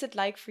it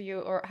like for you,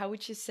 or how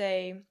would you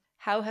say,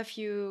 how have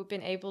you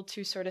been able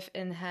to sort of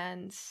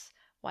enhance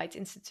white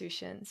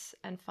institutions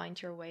and find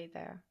your way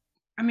there?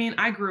 I mean,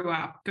 I grew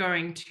up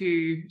going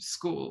to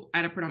school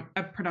at a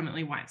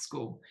predominantly white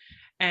school.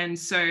 And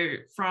so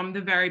from the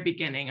very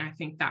beginning, I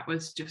think that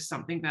was just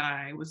something that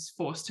I was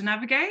forced to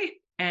navigate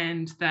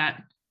and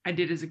that I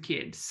did as a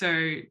kid.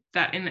 So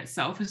that in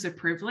itself is a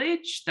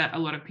privilege that a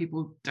lot of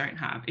people don't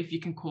have. If you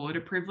can call it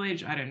a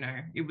privilege, I don't know.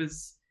 It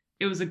was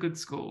a good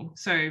school.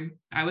 So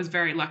I was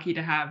very lucky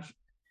to have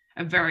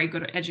a very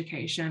good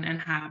education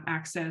and have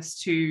access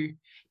to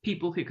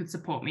people who could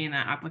support me in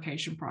that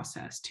application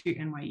process to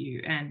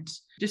NYU, and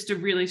just a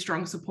really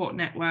strong support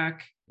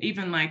network,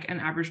 even like an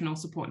Aboriginal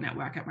support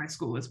network at my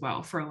school as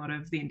well for a lot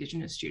of the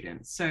Indigenous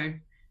students. So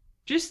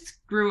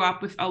just grew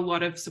up with a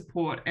lot of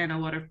support and a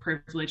lot of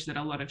privilege that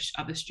a lot of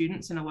other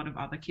students and a lot of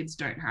other kids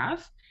don't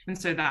have. And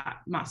so that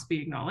must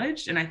be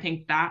acknowledged. And I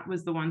think that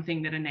was the one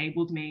thing that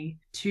enabled me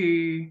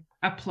to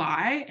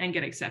apply and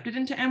get accepted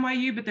into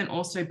NYU, but then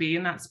also be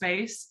in that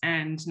space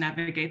and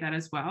navigate that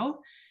as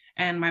well.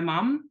 And my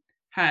mum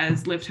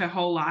has lived her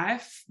whole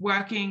life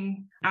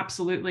working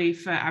absolutely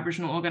for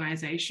Aboriginal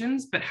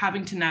organizations, but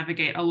having to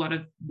navigate a lot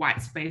of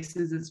white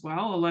spaces as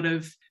well, a lot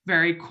of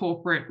very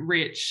corporate,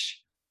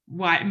 rich,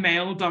 white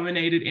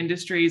male-dominated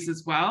industries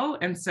as well.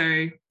 And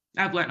so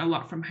I've learned a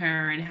lot from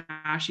her and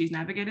how she's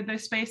navigated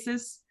those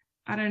spaces.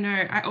 I don't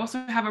know. I also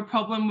have a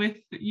problem with,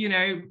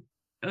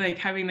 like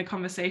having the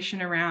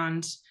conversation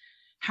around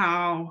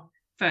how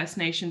First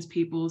Nations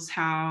peoples,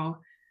 how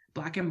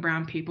Black and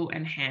Brown people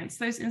enhance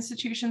those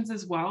institutions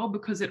as well,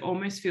 because it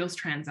almost feels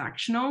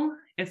transactional.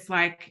 It's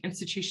like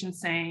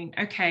institutions saying,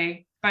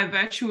 okay, by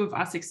virtue of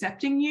us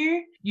accepting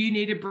you, you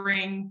need to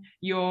bring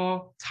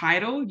your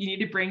title, you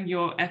need to bring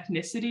your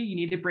ethnicity, you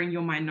need to bring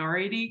your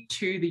minority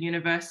to the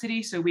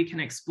university so we can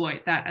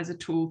exploit that as a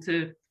tool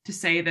to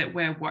say that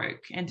we're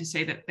woke and to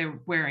say that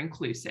we're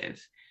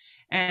inclusive.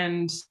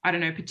 And I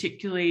don't know,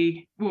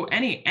 particularly, well,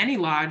 any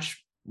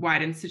large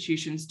white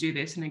institutions do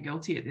this and are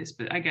guilty of this,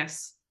 but I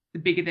guess the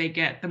bigger they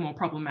get, the more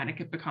problematic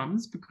it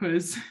becomes,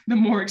 because the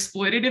more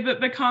exploitative it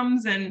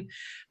becomes and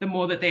the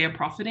more that they are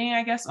profiting,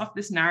 I guess, off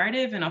this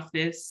narrative and off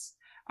this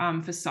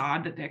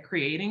facade that they're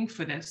creating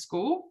for their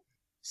school.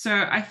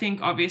 So I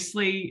think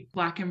obviously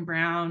Black and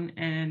Brown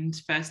and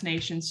First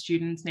Nation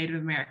students,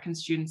 Native American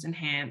students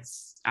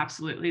enhance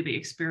absolutely the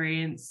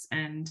experience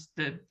and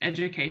the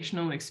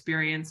educational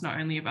experience, not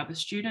only of other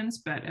students,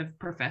 but of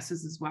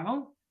professors as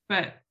well.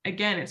 But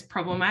again, it's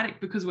problematic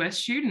because we're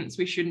students.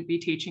 We shouldn't be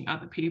teaching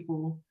other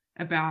people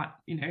about,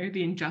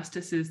 the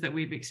injustices that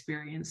we've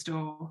experienced,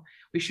 or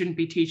we shouldn't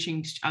be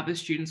teaching other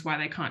students why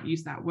they can't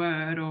use that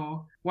word,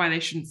 or why they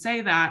shouldn't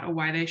say that, or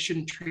why they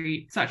shouldn't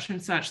treat such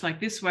and such like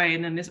this way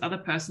and then this other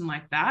person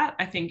like that.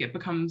 I think it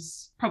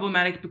becomes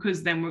problematic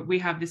because then we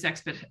have this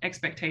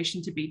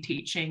expectation to be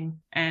teaching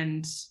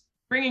and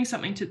bringing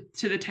something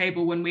to the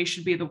table when we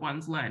should be the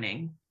ones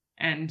learning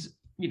and,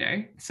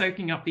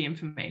 soaking up the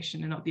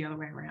information and not the other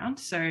way around.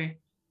 So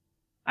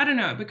I don't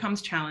know, it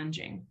becomes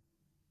challenging.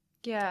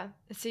 Yeah,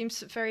 it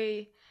seems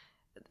a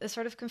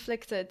sort of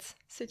conflicted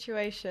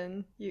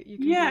situation. You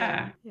can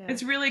yeah,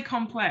 it's really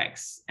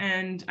complex.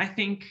 And I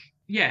think,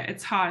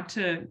 it's hard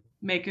to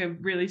make a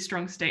really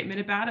strong statement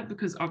about it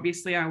because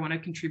obviously I want to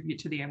contribute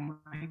to the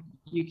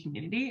NYU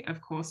community.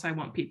 Of course, I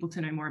want people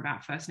to know more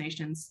about First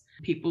Nations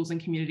peoples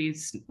and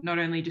communities, not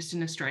only just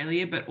in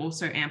Australia, but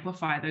also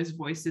amplify those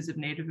voices of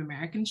Native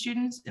American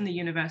students in the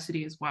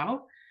university as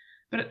well.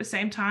 But at the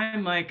same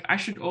time, like, I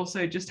should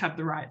also just have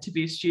the right to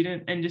be a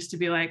student and just to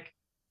be like,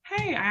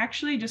 hey, I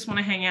actually just want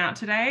to hang out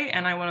today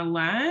and I want to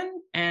learn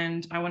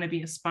and I want to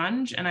be a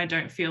sponge, and I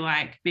don't feel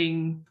like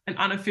being an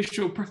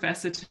unofficial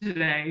professor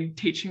today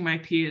teaching my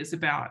peers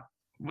about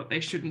what they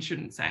should and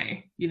shouldn't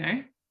say,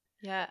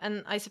 Yeah,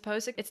 and I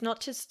suppose it's not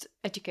just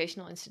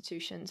educational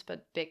institutions,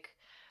 but big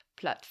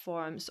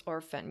platforms or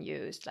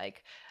venues.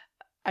 Like,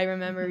 I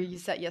remember you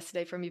said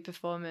yesterday from your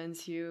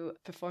performance, you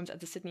performed at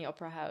the Sydney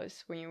Opera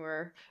House when you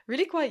were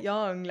really quite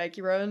young, like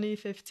you were only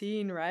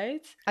 15,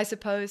 right? I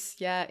suppose,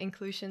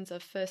 inclusions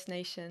of First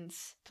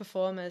Nations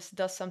performers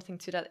does something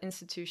to that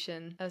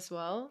institution as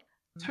well.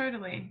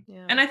 Totally.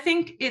 Yeah. And I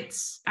think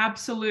it's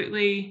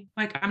absolutely,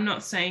 like, I'm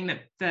not saying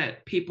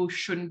that people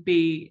shouldn't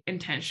be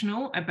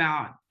intentional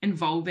about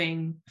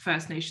involving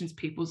First Nations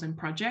peoples in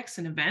projects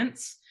and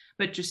events,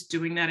 but just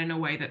doing that in a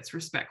way that's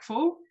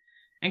respectful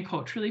and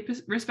culturally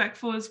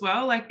respectful as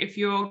well. Like, if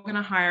you're going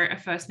to hire a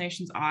First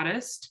Nations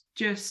artist,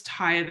 just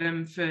hire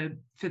them for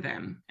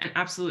them. And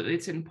absolutely,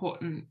 it's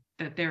important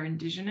that they're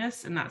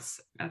Indigenous, and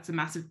that's a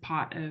massive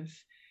part of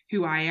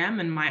who I am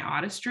and my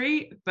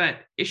artistry, but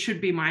it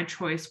should be my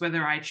choice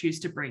whether I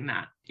choose to bring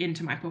that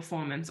into my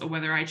performance or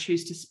whether I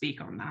choose to speak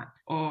on that,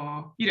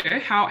 or,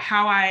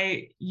 how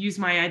I use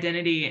my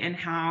identity and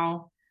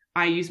how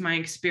I use my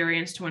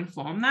experience to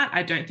inform that.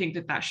 I don't think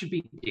that should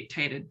be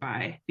dictated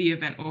by the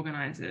event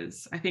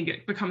organizers. I think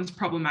it becomes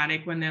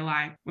problematic when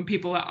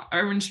people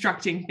are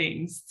instructing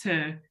things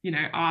to,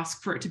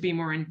 ask for it to be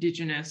more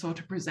Indigenous or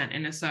to present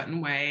in a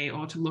certain way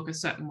or to look a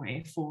certain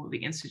way for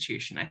the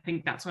institution. I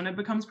think that's when it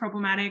becomes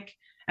problematic.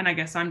 And I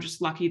guess I'm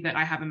just lucky that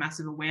I have a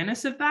massive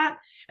awareness of that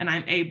and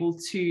I'm able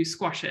to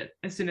squash it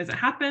as soon as it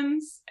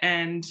happens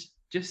and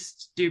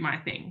just do my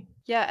thing.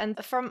 Yeah,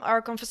 and from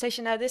our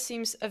conversation now, this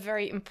seems a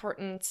very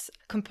important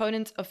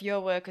component of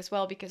your work as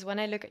well, because when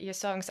I look at your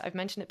songs, I've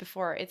mentioned it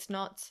before, it's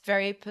not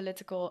very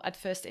political at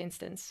first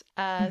instance.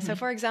 So,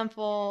 for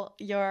example,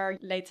 your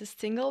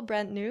latest single,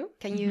 Brand New,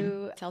 can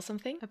you tell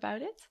something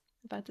about it,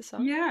 about the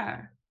song?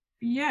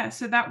 Yeah,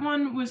 so that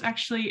one was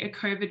actually a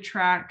COVID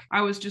track.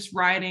 I was just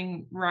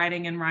writing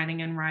during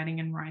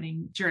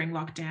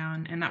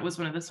lockdown, and that was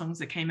one of the songs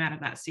that came out of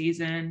that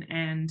season.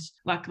 And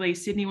luckily,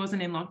 Sydney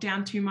wasn't in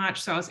lockdown too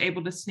much, so I was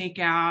able to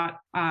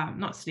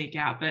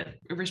but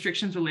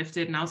restrictions were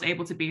lifted, and I was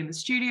able to be in the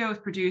studio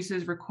with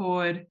producers,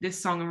 record this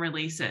song and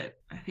release it.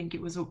 I think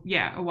it was a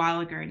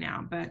while ago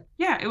now, but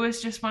it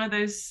was just one of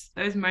those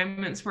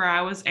moments where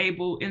I was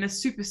able, in a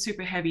super,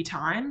 super heavy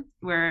time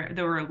where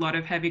there were a lot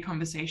of heavy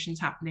conversations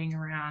happening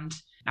around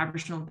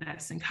Aboriginal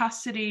deaths in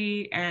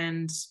custody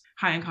and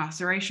high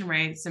incarceration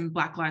rates and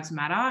Black Lives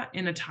Matter,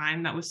 in a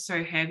time that was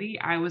so heavy,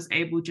 I was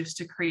able just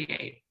to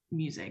create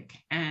music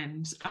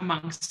and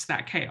amongst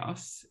that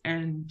chaos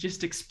and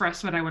just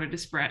express what I wanted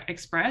to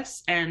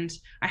express. And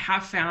I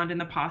have found in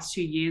the past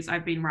 2 years,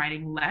 I've been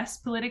writing less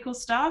political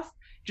stuff,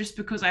 just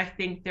because I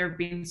think there have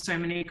been so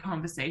many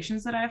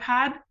conversations that I've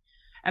had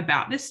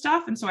about this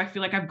stuff. And so I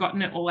feel like I've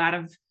gotten it all out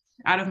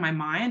of my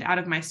mind, out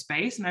of my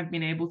space, and I've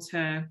been able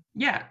to,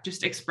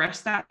 just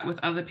express that with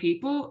other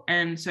people.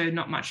 And so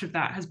not much of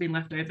that has been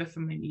left over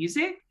for my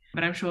music,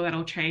 but I'm sure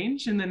that'll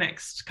change in the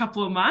next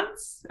couple of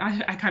months.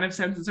 I kind of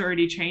sense it's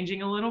already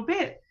changing a little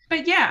bit.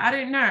 But I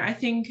don't know. I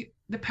think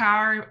the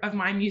power of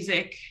my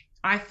music,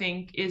 I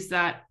think, is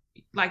that,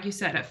 like you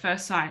said, at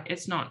first sight,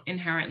 it's not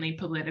inherently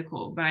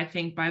political, but I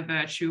think by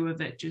virtue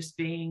of it just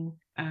being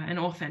an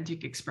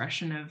authentic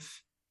expression of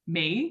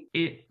me,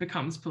 it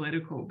becomes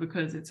political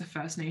because it's a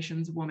First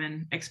Nations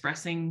woman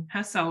expressing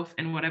herself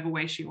in whatever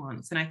way she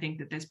wants. And I think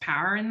that there's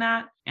power in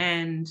that.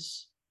 And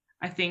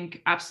I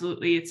think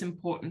absolutely it's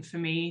important for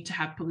me to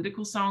have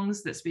political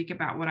songs that speak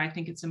about what I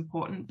think it's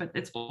important, but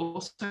it's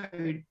also,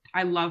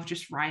 I love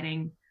just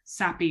writing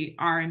sappy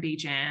R&B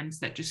jams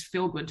that just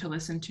feel good to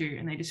listen to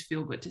and they just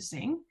feel good to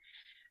sing.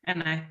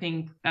 And I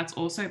think that's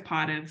also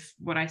part of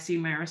what I see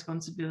my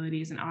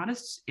responsibility as an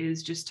artist,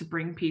 is just to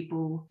bring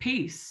people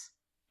peace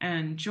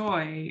and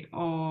joy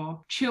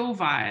or chill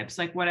vibes,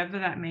 like whatever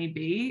that may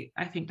be.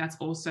 I think that's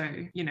also,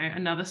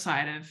 another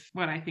side of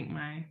what I think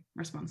my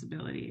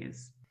responsibility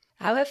is.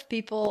 How have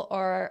people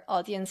or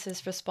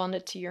audiences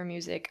responded to your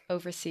music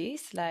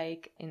overseas,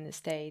 like in the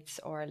States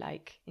or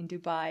like in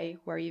Dubai,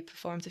 where you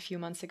performed a few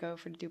months ago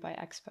for the Dubai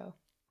Expo?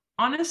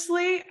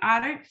 Honestly, I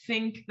don't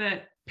think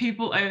that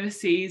people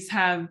overseas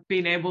have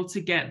been able to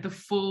get the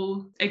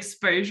full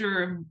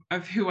exposure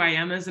of who I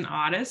am as an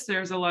artist.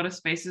 There's a lot of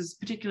spaces,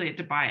 particularly at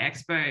Dubai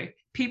Expo.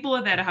 People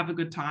are there to have a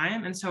good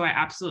time. And so I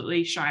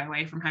absolutely shy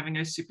away from having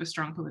those super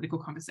strong political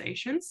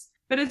conversations.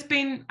 But it's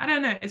been, I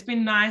don't know, it's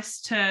been nice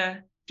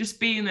to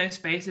just be in those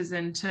spaces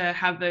and to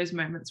have those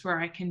moments where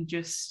I can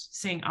just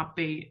sing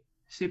upbeat,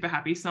 super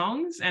happy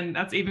songs. And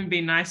that's even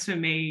been nice for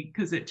me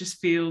because it just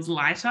feels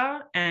lighter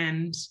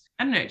and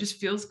I don't know, it just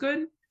feels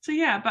good. So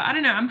yeah, but I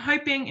don't know, I'm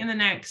hoping in the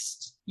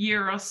next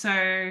year or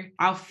so,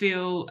 I'll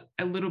feel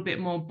a little bit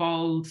more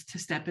bold to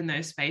step in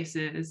those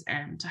spaces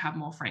and to have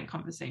more frank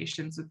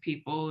conversations with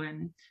people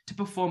and to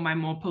perform my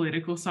more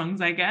political songs,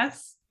 I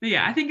guess. But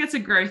yeah, I think it's a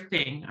growth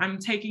thing. I'm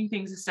taking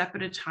things a step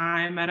at a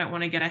time. I don't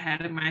want to get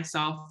ahead of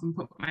myself and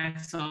put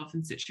myself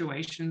in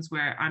situations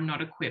where I'm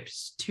not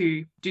equipped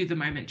to do the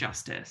moment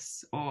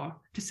justice or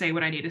to say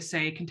what I need to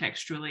say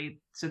contextually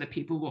so that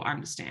people will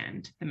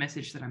understand the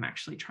message that I'm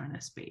actually trying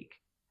to speak.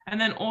 And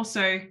then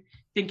also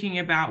thinking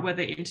about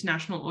whether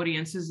international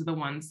audiences are the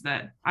ones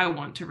that I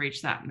want to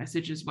reach that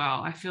message as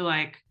well. I feel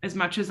like as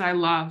much as I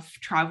love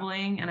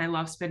traveling and I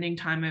love spending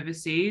time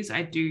overseas,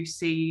 I do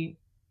see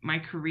my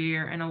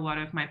career and a lot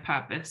of my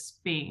purpose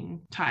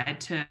being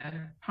tied to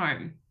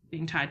home,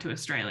 being tied to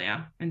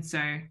Australia. And so,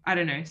 I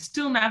don't know,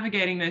 still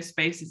navigating those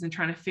spaces and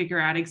trying to figure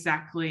out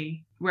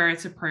exactly where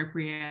it's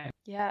appropriate.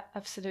 Yeah,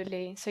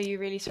 absolutely. So you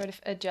really sort of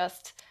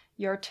adjust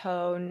your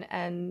tone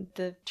and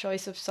the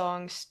choice of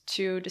songs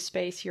to the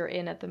space you're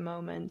in at the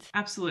moment.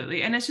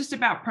 Absolutely. And it's just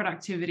about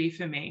productivity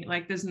for me.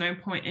 Like there's no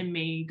point in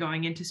me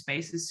going into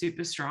spaces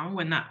super strong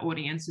when that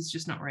audience is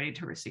just not ready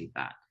to receive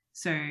that.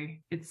 So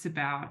it's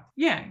about,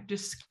 yeah,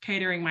 just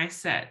catering my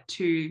set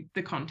to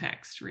the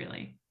context,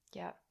 really.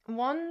 Yeah.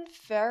 One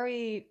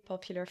very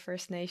popular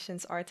First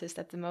Nations artist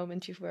at the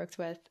moment you've worked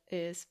with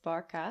is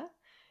Barka.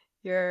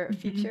 You're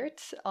featured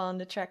on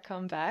the track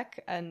Come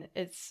Back, and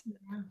it's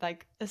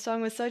like a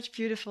song with such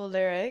beautiful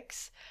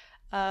lyrics.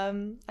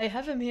 I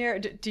have them here.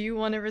 Do you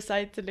want to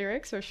recite the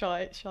lyrics, or shall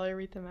I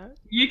read them out?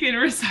 You can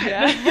recite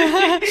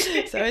them.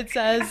 So it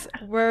says,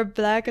 "We're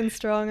black and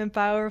strong and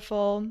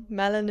powerful,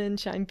 melanin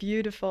shine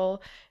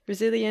beautiful,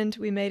 resilient,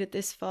 we made it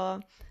this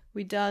far,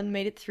 we done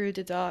made it through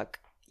the dark,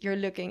 you're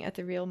looking at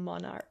the real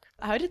monarch."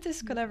 How did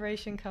this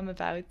collaboration come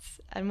about,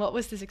 and what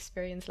was this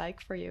experience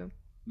like for you?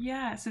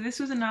 Yeah, so this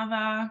was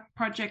another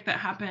project that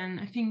happened,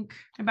 I think,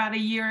 about a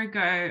year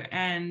ago,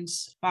 and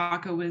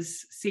Barka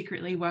was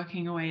secretly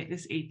working away at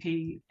this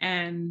EP.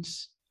 And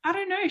I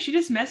don't know, she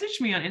just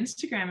messaged me on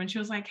Instagram and she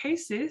was like, "Hey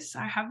sis,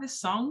 I have this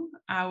song.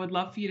 I would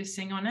love for you to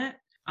sing on it."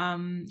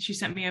 She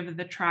sent me over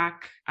the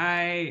track.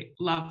 I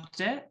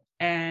loved it.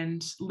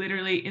 And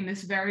literally in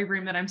this very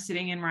room that I'm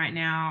sitting in right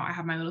now, I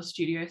have my little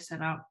studio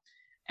set up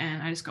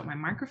and I just got my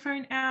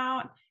microphone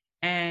out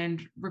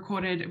and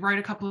wrote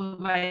a couple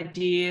of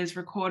ideas,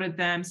 recorded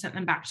them, sent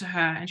them back to her.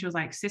 And she was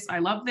like, "Sis, I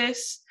love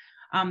this."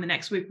 The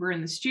next week we're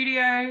in the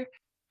studio.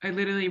 I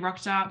literally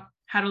rocked up,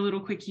 had a little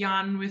quick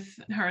yarn with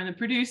her and the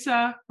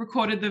producer,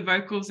 recorded the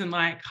vocals in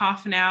like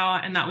half an hour,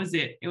 and that was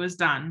it. It was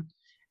done.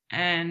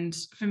 And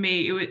for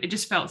me, it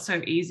just felt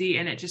so easy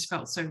and it just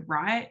felt so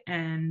right.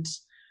 And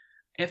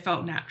it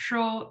felt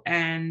natural.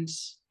 And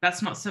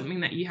that's not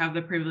something that you have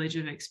the privilege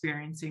of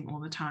experiencing all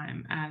the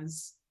time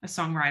as a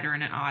songwriter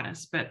and an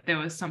artist, but there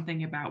was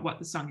something about what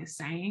the song is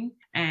saying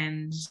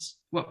and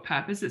what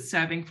purpose it's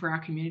serving for our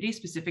community,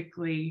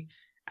 specifically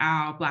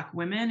our Black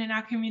women in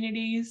our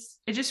communities.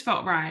 It just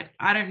felt right.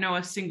 I don't know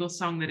a single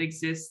song that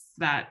exists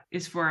that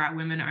is for our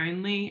women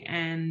only.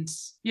 And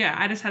yeah,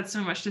 I just had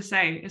so much to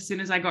say. As soon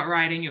as I got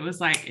writing, it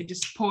was like, it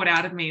just poured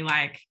out of me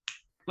like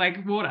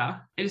water.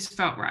 It just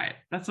felt right.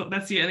 That's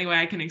the only way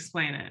I can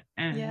explain it.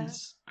 And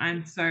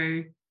I'm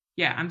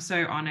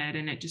so honored,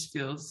 and it just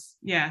feels,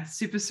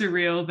 super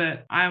surreal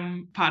that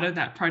I'm part of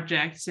that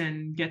project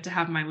and get to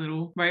have my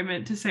little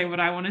moment to say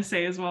what I want to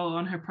say as well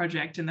on her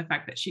project. And the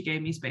fact that she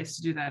gave me space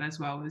to do that as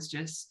well was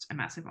just a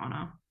massive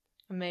honor.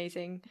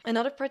 Amazing.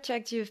 Another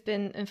project you've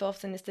been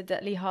involved in is the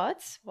Deadly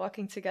Hearts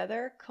Walking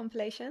Together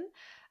compilation,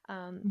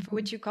 for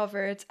which you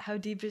covered How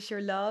Deep Is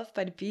Your Love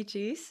by the Bee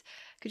Gees.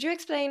 Could you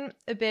explain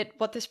a bit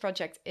what this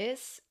project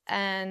is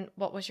and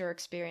what was your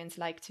experience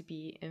like to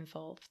be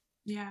involved?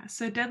 Yeah,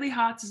 so Deadly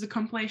Hearts is a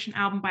compilation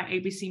album by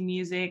ABC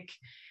Music,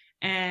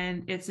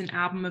 and it's an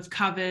album of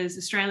covers,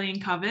 Australian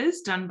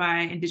covers done by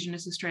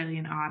Indigenous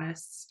Australian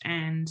artists,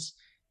 and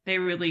they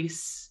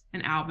release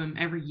an album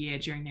every year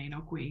during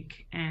NAIDOC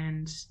Week.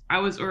 And I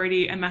was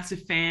already a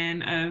massive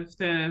fan of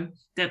the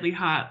Deadly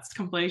Hearts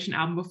compilation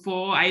album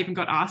before I even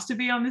got asked to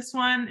be on this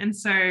one. And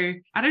so,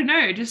 I don't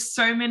know, just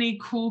so many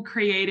cool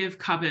creative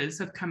covers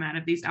have come out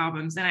of these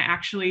albums. And I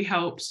actually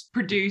helped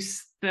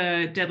produce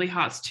the Deadly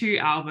Hearts 2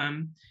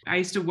 album. I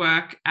used to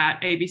work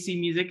at ABC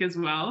Music as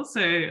well,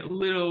 so a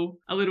little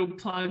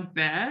plug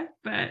there.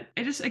 But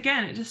it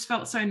just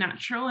felt so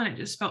natural and it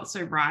just felt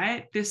so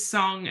right. This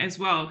song as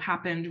well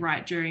happened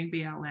right during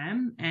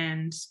BLM,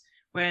 and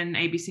when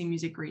ABC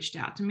Music reached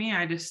out to me,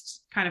 I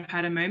just kind of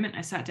had a moment.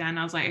 I sat down and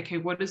I was like, okay,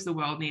 what does the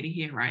world need to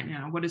hear right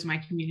now? What does my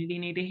community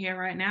need to hear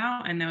right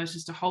now? And there was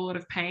just a whole lot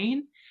of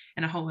pain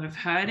and a whole lot of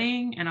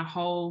hurting and a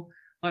whole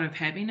lot of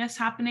heaviness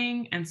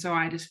happening. And so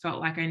I just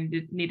felt like I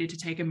needed to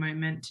take a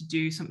moment to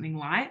do something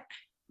light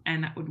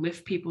and that would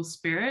lift people's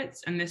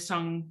spirits. And this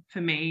song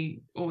for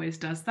me always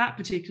does that,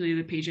 particularly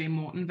the PJ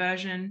Morton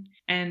version.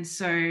 And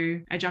so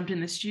I jumped in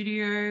the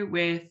studio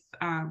with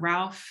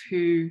Ralph,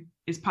 who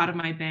is part of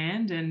my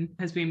band and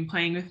has been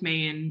playing with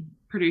me and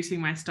producing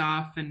my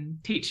stuff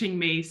and teaching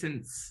me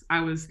since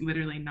I was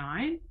literally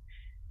 9.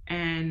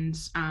 And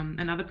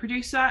another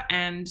producer,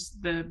 and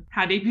the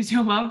How Deep Is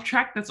Your Love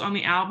track that's on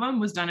the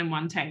album was done in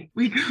one take.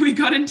 We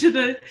got into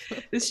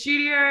the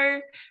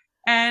studio,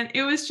 and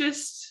it was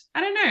just,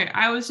 I don't know,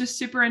 I was just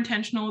super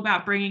intentional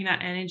about bringing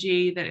that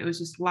energy, that it was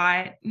just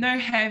light, no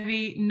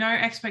heavy, no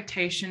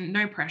expectation,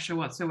 no pressure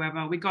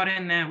whatsoever. We got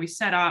in there, we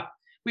set up.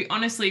 We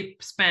honestly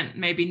spent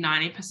maybe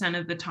 90%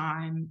 of the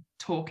time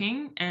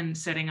talking and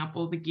setting up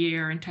all the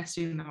gear and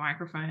testing the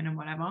microphone and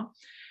whatever.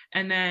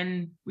 And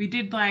then we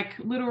did like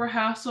little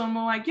rehearsal and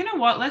we're like, you know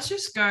what, let's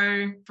just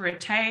go for a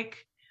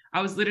take.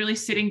 I was literally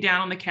sitting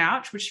down on the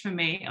couch, which for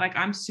me, like,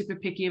 I'm super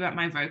picky about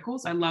my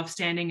vocals. I love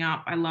standing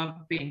up. I love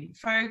being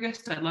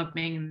focused. I love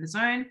being in the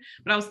zone.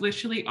 But I was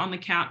literally on the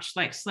couch,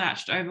 like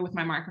slouched over with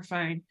my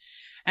microphone.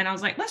 And I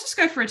was like, let's just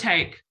go for a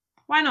take.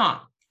 Why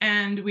not?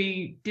 And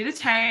we did a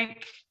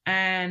take.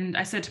 And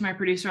I said to my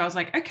producer, I was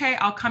like, okay,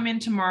 I'll come in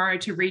tomorrow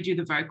to redo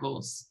the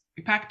vocals.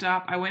 We packed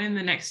up. I went in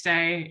the next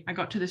day. I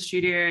got to the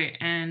studio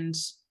and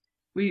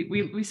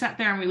we sat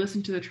there and we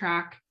listened to the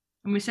track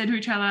and we said to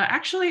each other,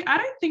 actually, I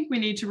don't think we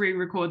need to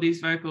re-record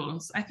these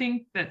vocals. I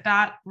think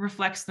that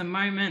reflects the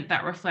moment,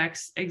 that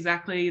reflects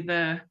exactly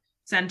the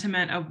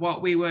sentiment of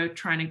what we were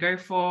trying to go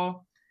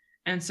for.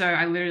 And so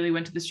I literally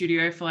went to the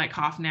studio for like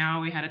half an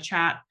hour. We had a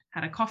chat,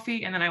 had a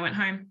coffee, and then I went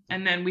home.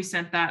 And then we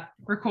sent that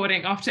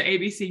recording off to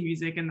ABC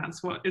Music, and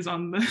that's what is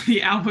on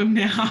the album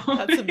now.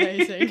 That's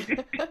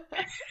amazing.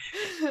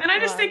 And I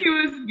just think it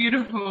was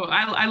beautiful.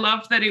 I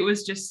loved that it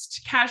was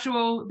just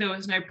casual. There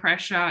was no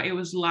pressure. It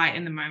was light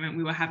in the moment.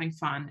 We were having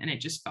fun and it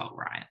just felt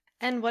right.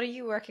 And what are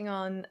you working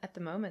on at the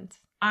moment?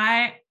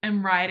 I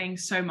am writing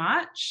so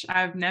much.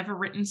 I've never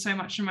written so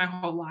much in my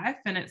whole life,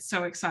 and it's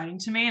so exciting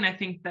to me. And I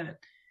think that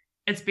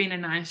it's been a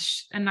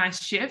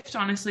nice shift,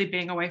 honestly,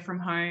 being away from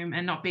home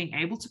and not being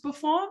able to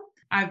perform.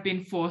 I've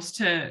been forced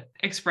to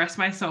express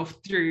myself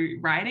through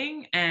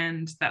writing,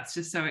 and that's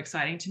just so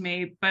exciting to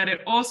me. But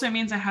it also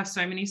means I have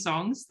so many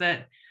songs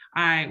that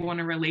I want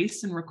to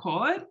release and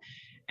record.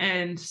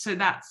 And so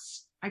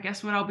that's, I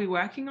guess, what I'll be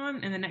working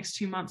on in the next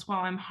 2 months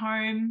while I'm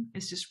home,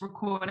 is just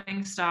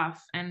recording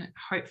stuff. And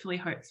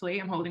hopefully,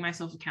 I'm holding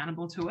myself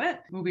accountable to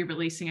it. We'll be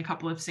releasing a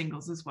couple of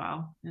singles as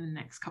well in the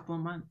next couple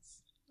of months.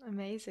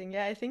 Amazing.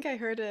 Yeah, I think I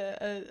heard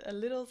a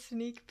little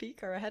sneak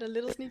peek, or I had a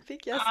little sneak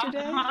peek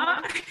yesterday.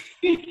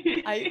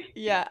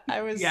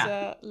 I was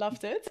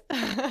loved it.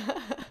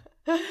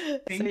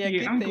 Thank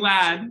you. I'm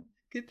glad.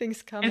 Good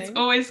things coming. It's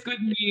always good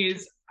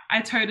news.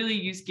 I totally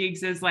use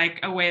gigs as like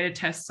a way to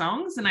test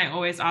songs, and I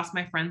always ask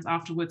my friends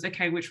afterwards,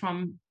 okay, which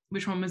one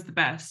was the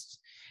best?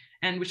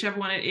 And whichever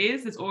one it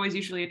is, there's always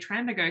usually a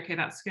trend. I go, okay,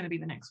 that's going to be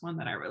the next one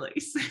that I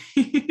release.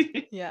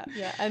 Yeah.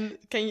 And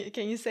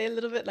can you say a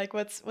little bit like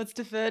what's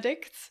the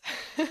verdict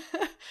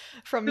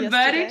from the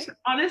yesterday? Verdict,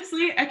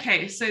 honestly,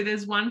 okay. So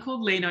there's one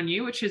called "Lean on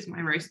You," which is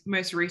my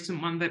most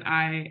recent one that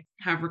I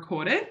have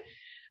recorded.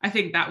 I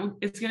think that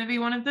it's going to be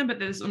one of them. But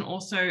there's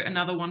also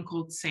another one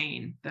called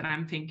 "Scene" that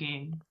I'm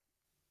thinking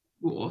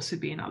will also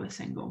be another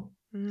single.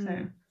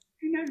 So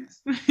who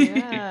knows?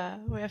 Yeah,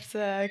 we have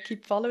to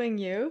keep following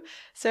you.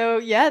 So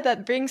yeah,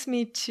 that brings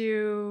me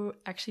to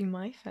actually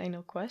my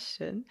final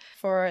question.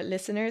 For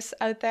listeners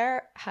out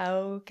there,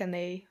 how can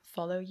they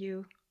follow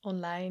you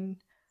online?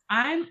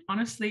 I'm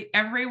honestly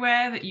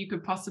everywhere that you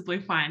could possibly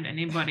find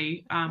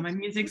anybody. My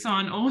music's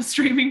on all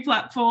streaming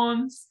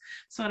platforms,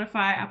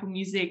 Spotify, Apple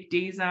Music,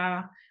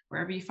 Deezer,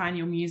 wherever you find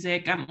your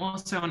music. I'm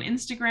also on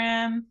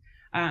Instagram,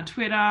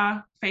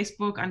 Twitter,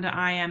 Facebook under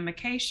I Am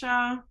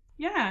Makaysha.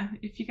 Yeah,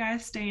 if you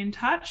guys stay in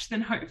touch,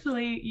 then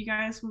hopefully you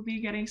guys will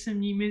be getting some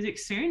new music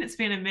soon. It's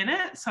been a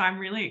minute, so I'm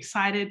really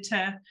excited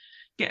to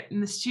get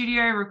in the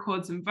studio,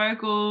 record some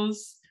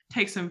vocals,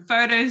 take some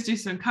photos, do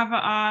some cover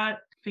art.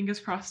 Fingers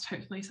crossed,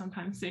 hopefully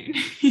sometime soon.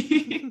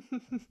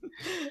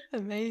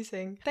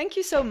 Amazing. Thank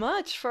you so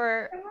much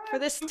for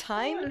this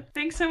time.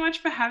 Thanks so much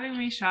for having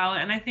me,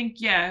 Charlotte. And I think,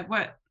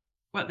 what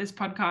what this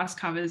podcast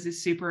covers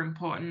is super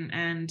important,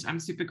 and I'm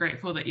super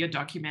grateful that you're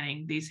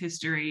documenting these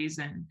histories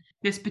and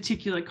this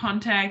particular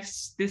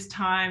context, this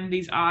time,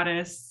 these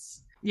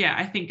artists. Yeah,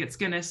 I think it's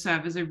going to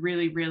serve as a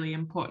really, really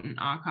important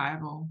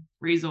archival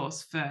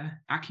resource for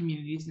our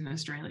communities in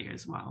Australia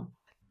as well.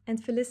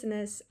 And for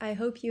listeners, I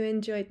hope you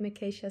enjoyed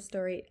Makesha's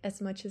story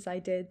as much as I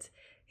did.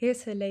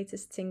 Here's her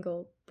latest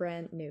single,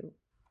 Brand New.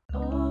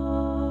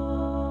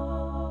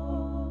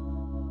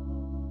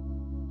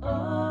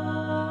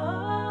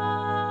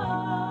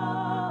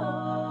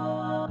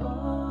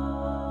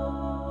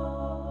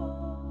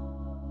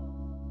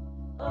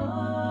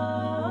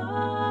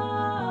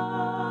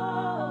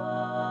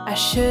 I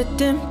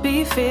shouldn't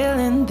be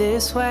feeling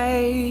this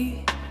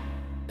way,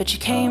 but you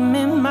came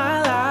in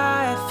my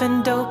life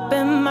and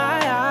opened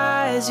my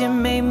eyes. You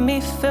made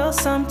me feel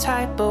some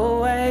type of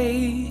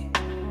way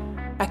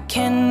I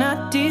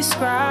cannot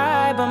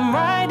describe. I'm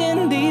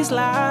writing these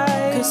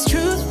lies, 'cause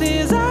truth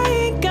is I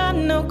ain't got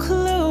no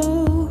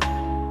clue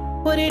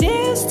what it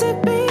is to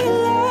be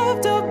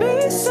loved or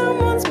be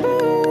someone's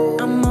boo.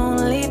 I'm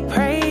only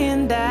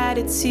praying that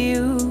it's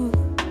you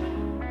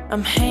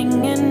I'm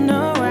hanging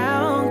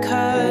around,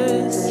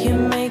 'cause you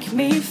make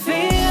me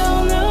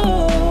feel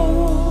new,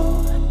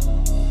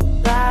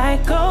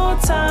 like old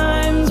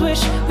times,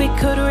 wish we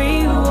could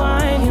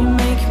rewind. You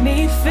make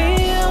me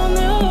feel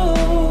new,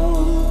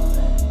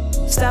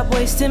 stop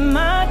wasting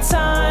my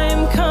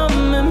time,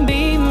 come and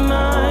be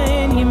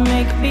mine. You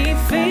make me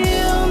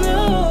feel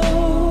new,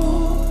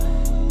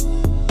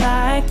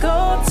 like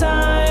old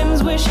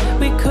times, wish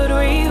we could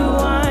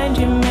rewind.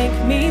 You make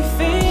me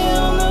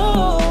feel new.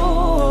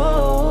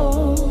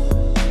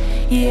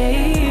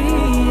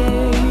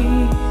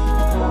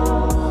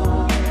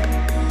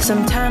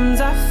 Sometimes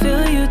I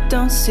feel you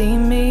don't see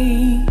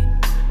me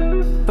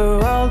for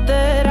all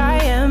that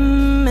I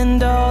am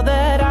and all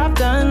that I've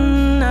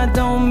done. I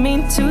don't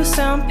mean to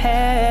sound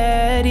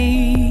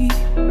petty,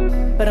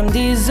 but I'm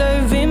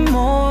deserving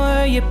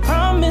more. You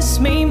promised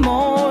me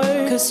more,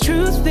 'cause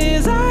truth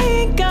is I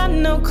ain't got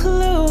no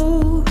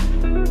clue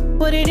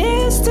what it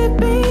is to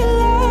be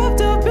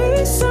loved or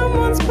be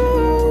someone's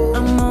boo.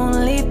 I'm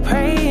only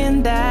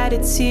praying that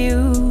it's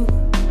you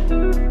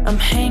I'm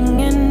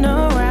hanging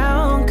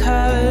around,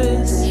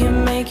 'cause you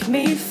make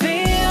me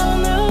feel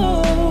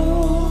new,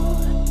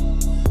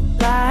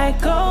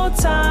 like old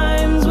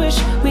times, wish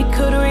we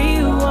could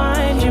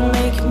rewind. You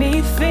make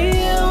me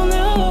feel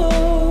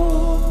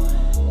new,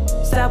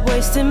 stop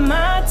wasting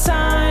my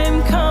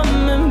time,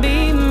 come and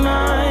be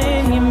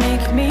mine. You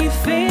make me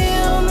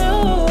feel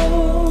new,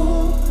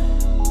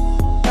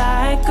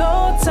 like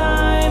old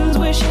times,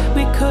 wish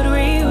we could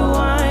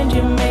rewind.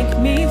 You make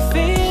me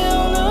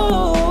feel new.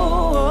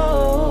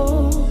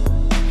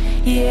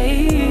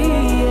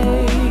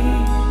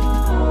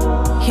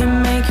 You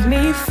make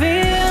me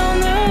feel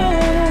new.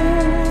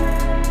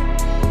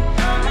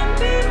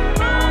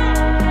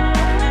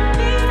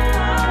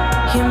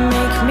 You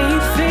make me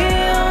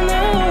feel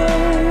new.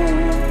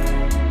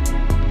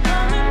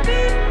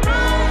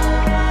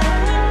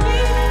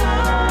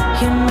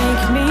 You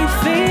make me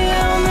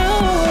feel new.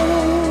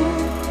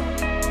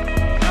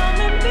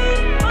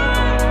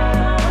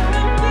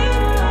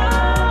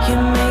 You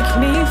make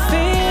me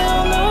feel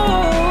new.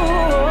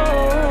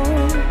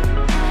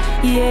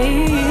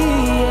 Yeah.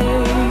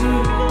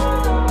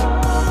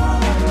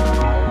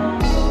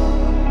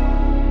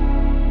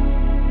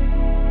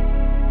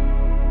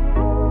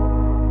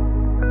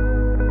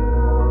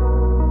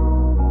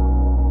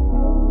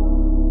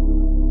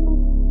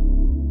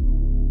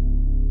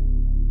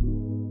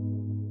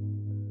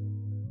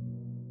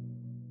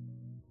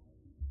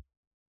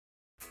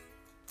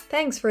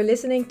 Thanks for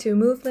listening to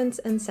Movements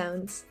and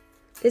Sounds.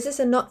 This is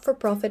a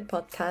not-for-profit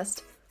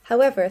podcast.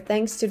 However,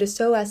 thanks to the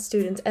SOAS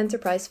Student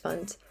Enterprise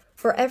Fund,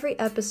 for every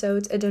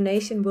episode a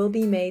donation will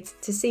be made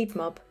to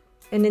SEEDMOB,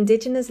 an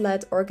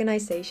Indigenous-led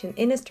organisation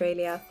in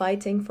Australia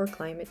fighting for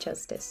climate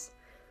justice.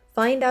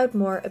 Find out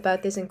more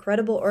about this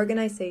incredible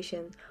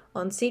organisation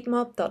on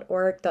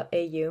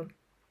seedmob.org.au.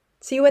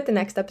 See you at the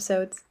next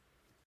episode.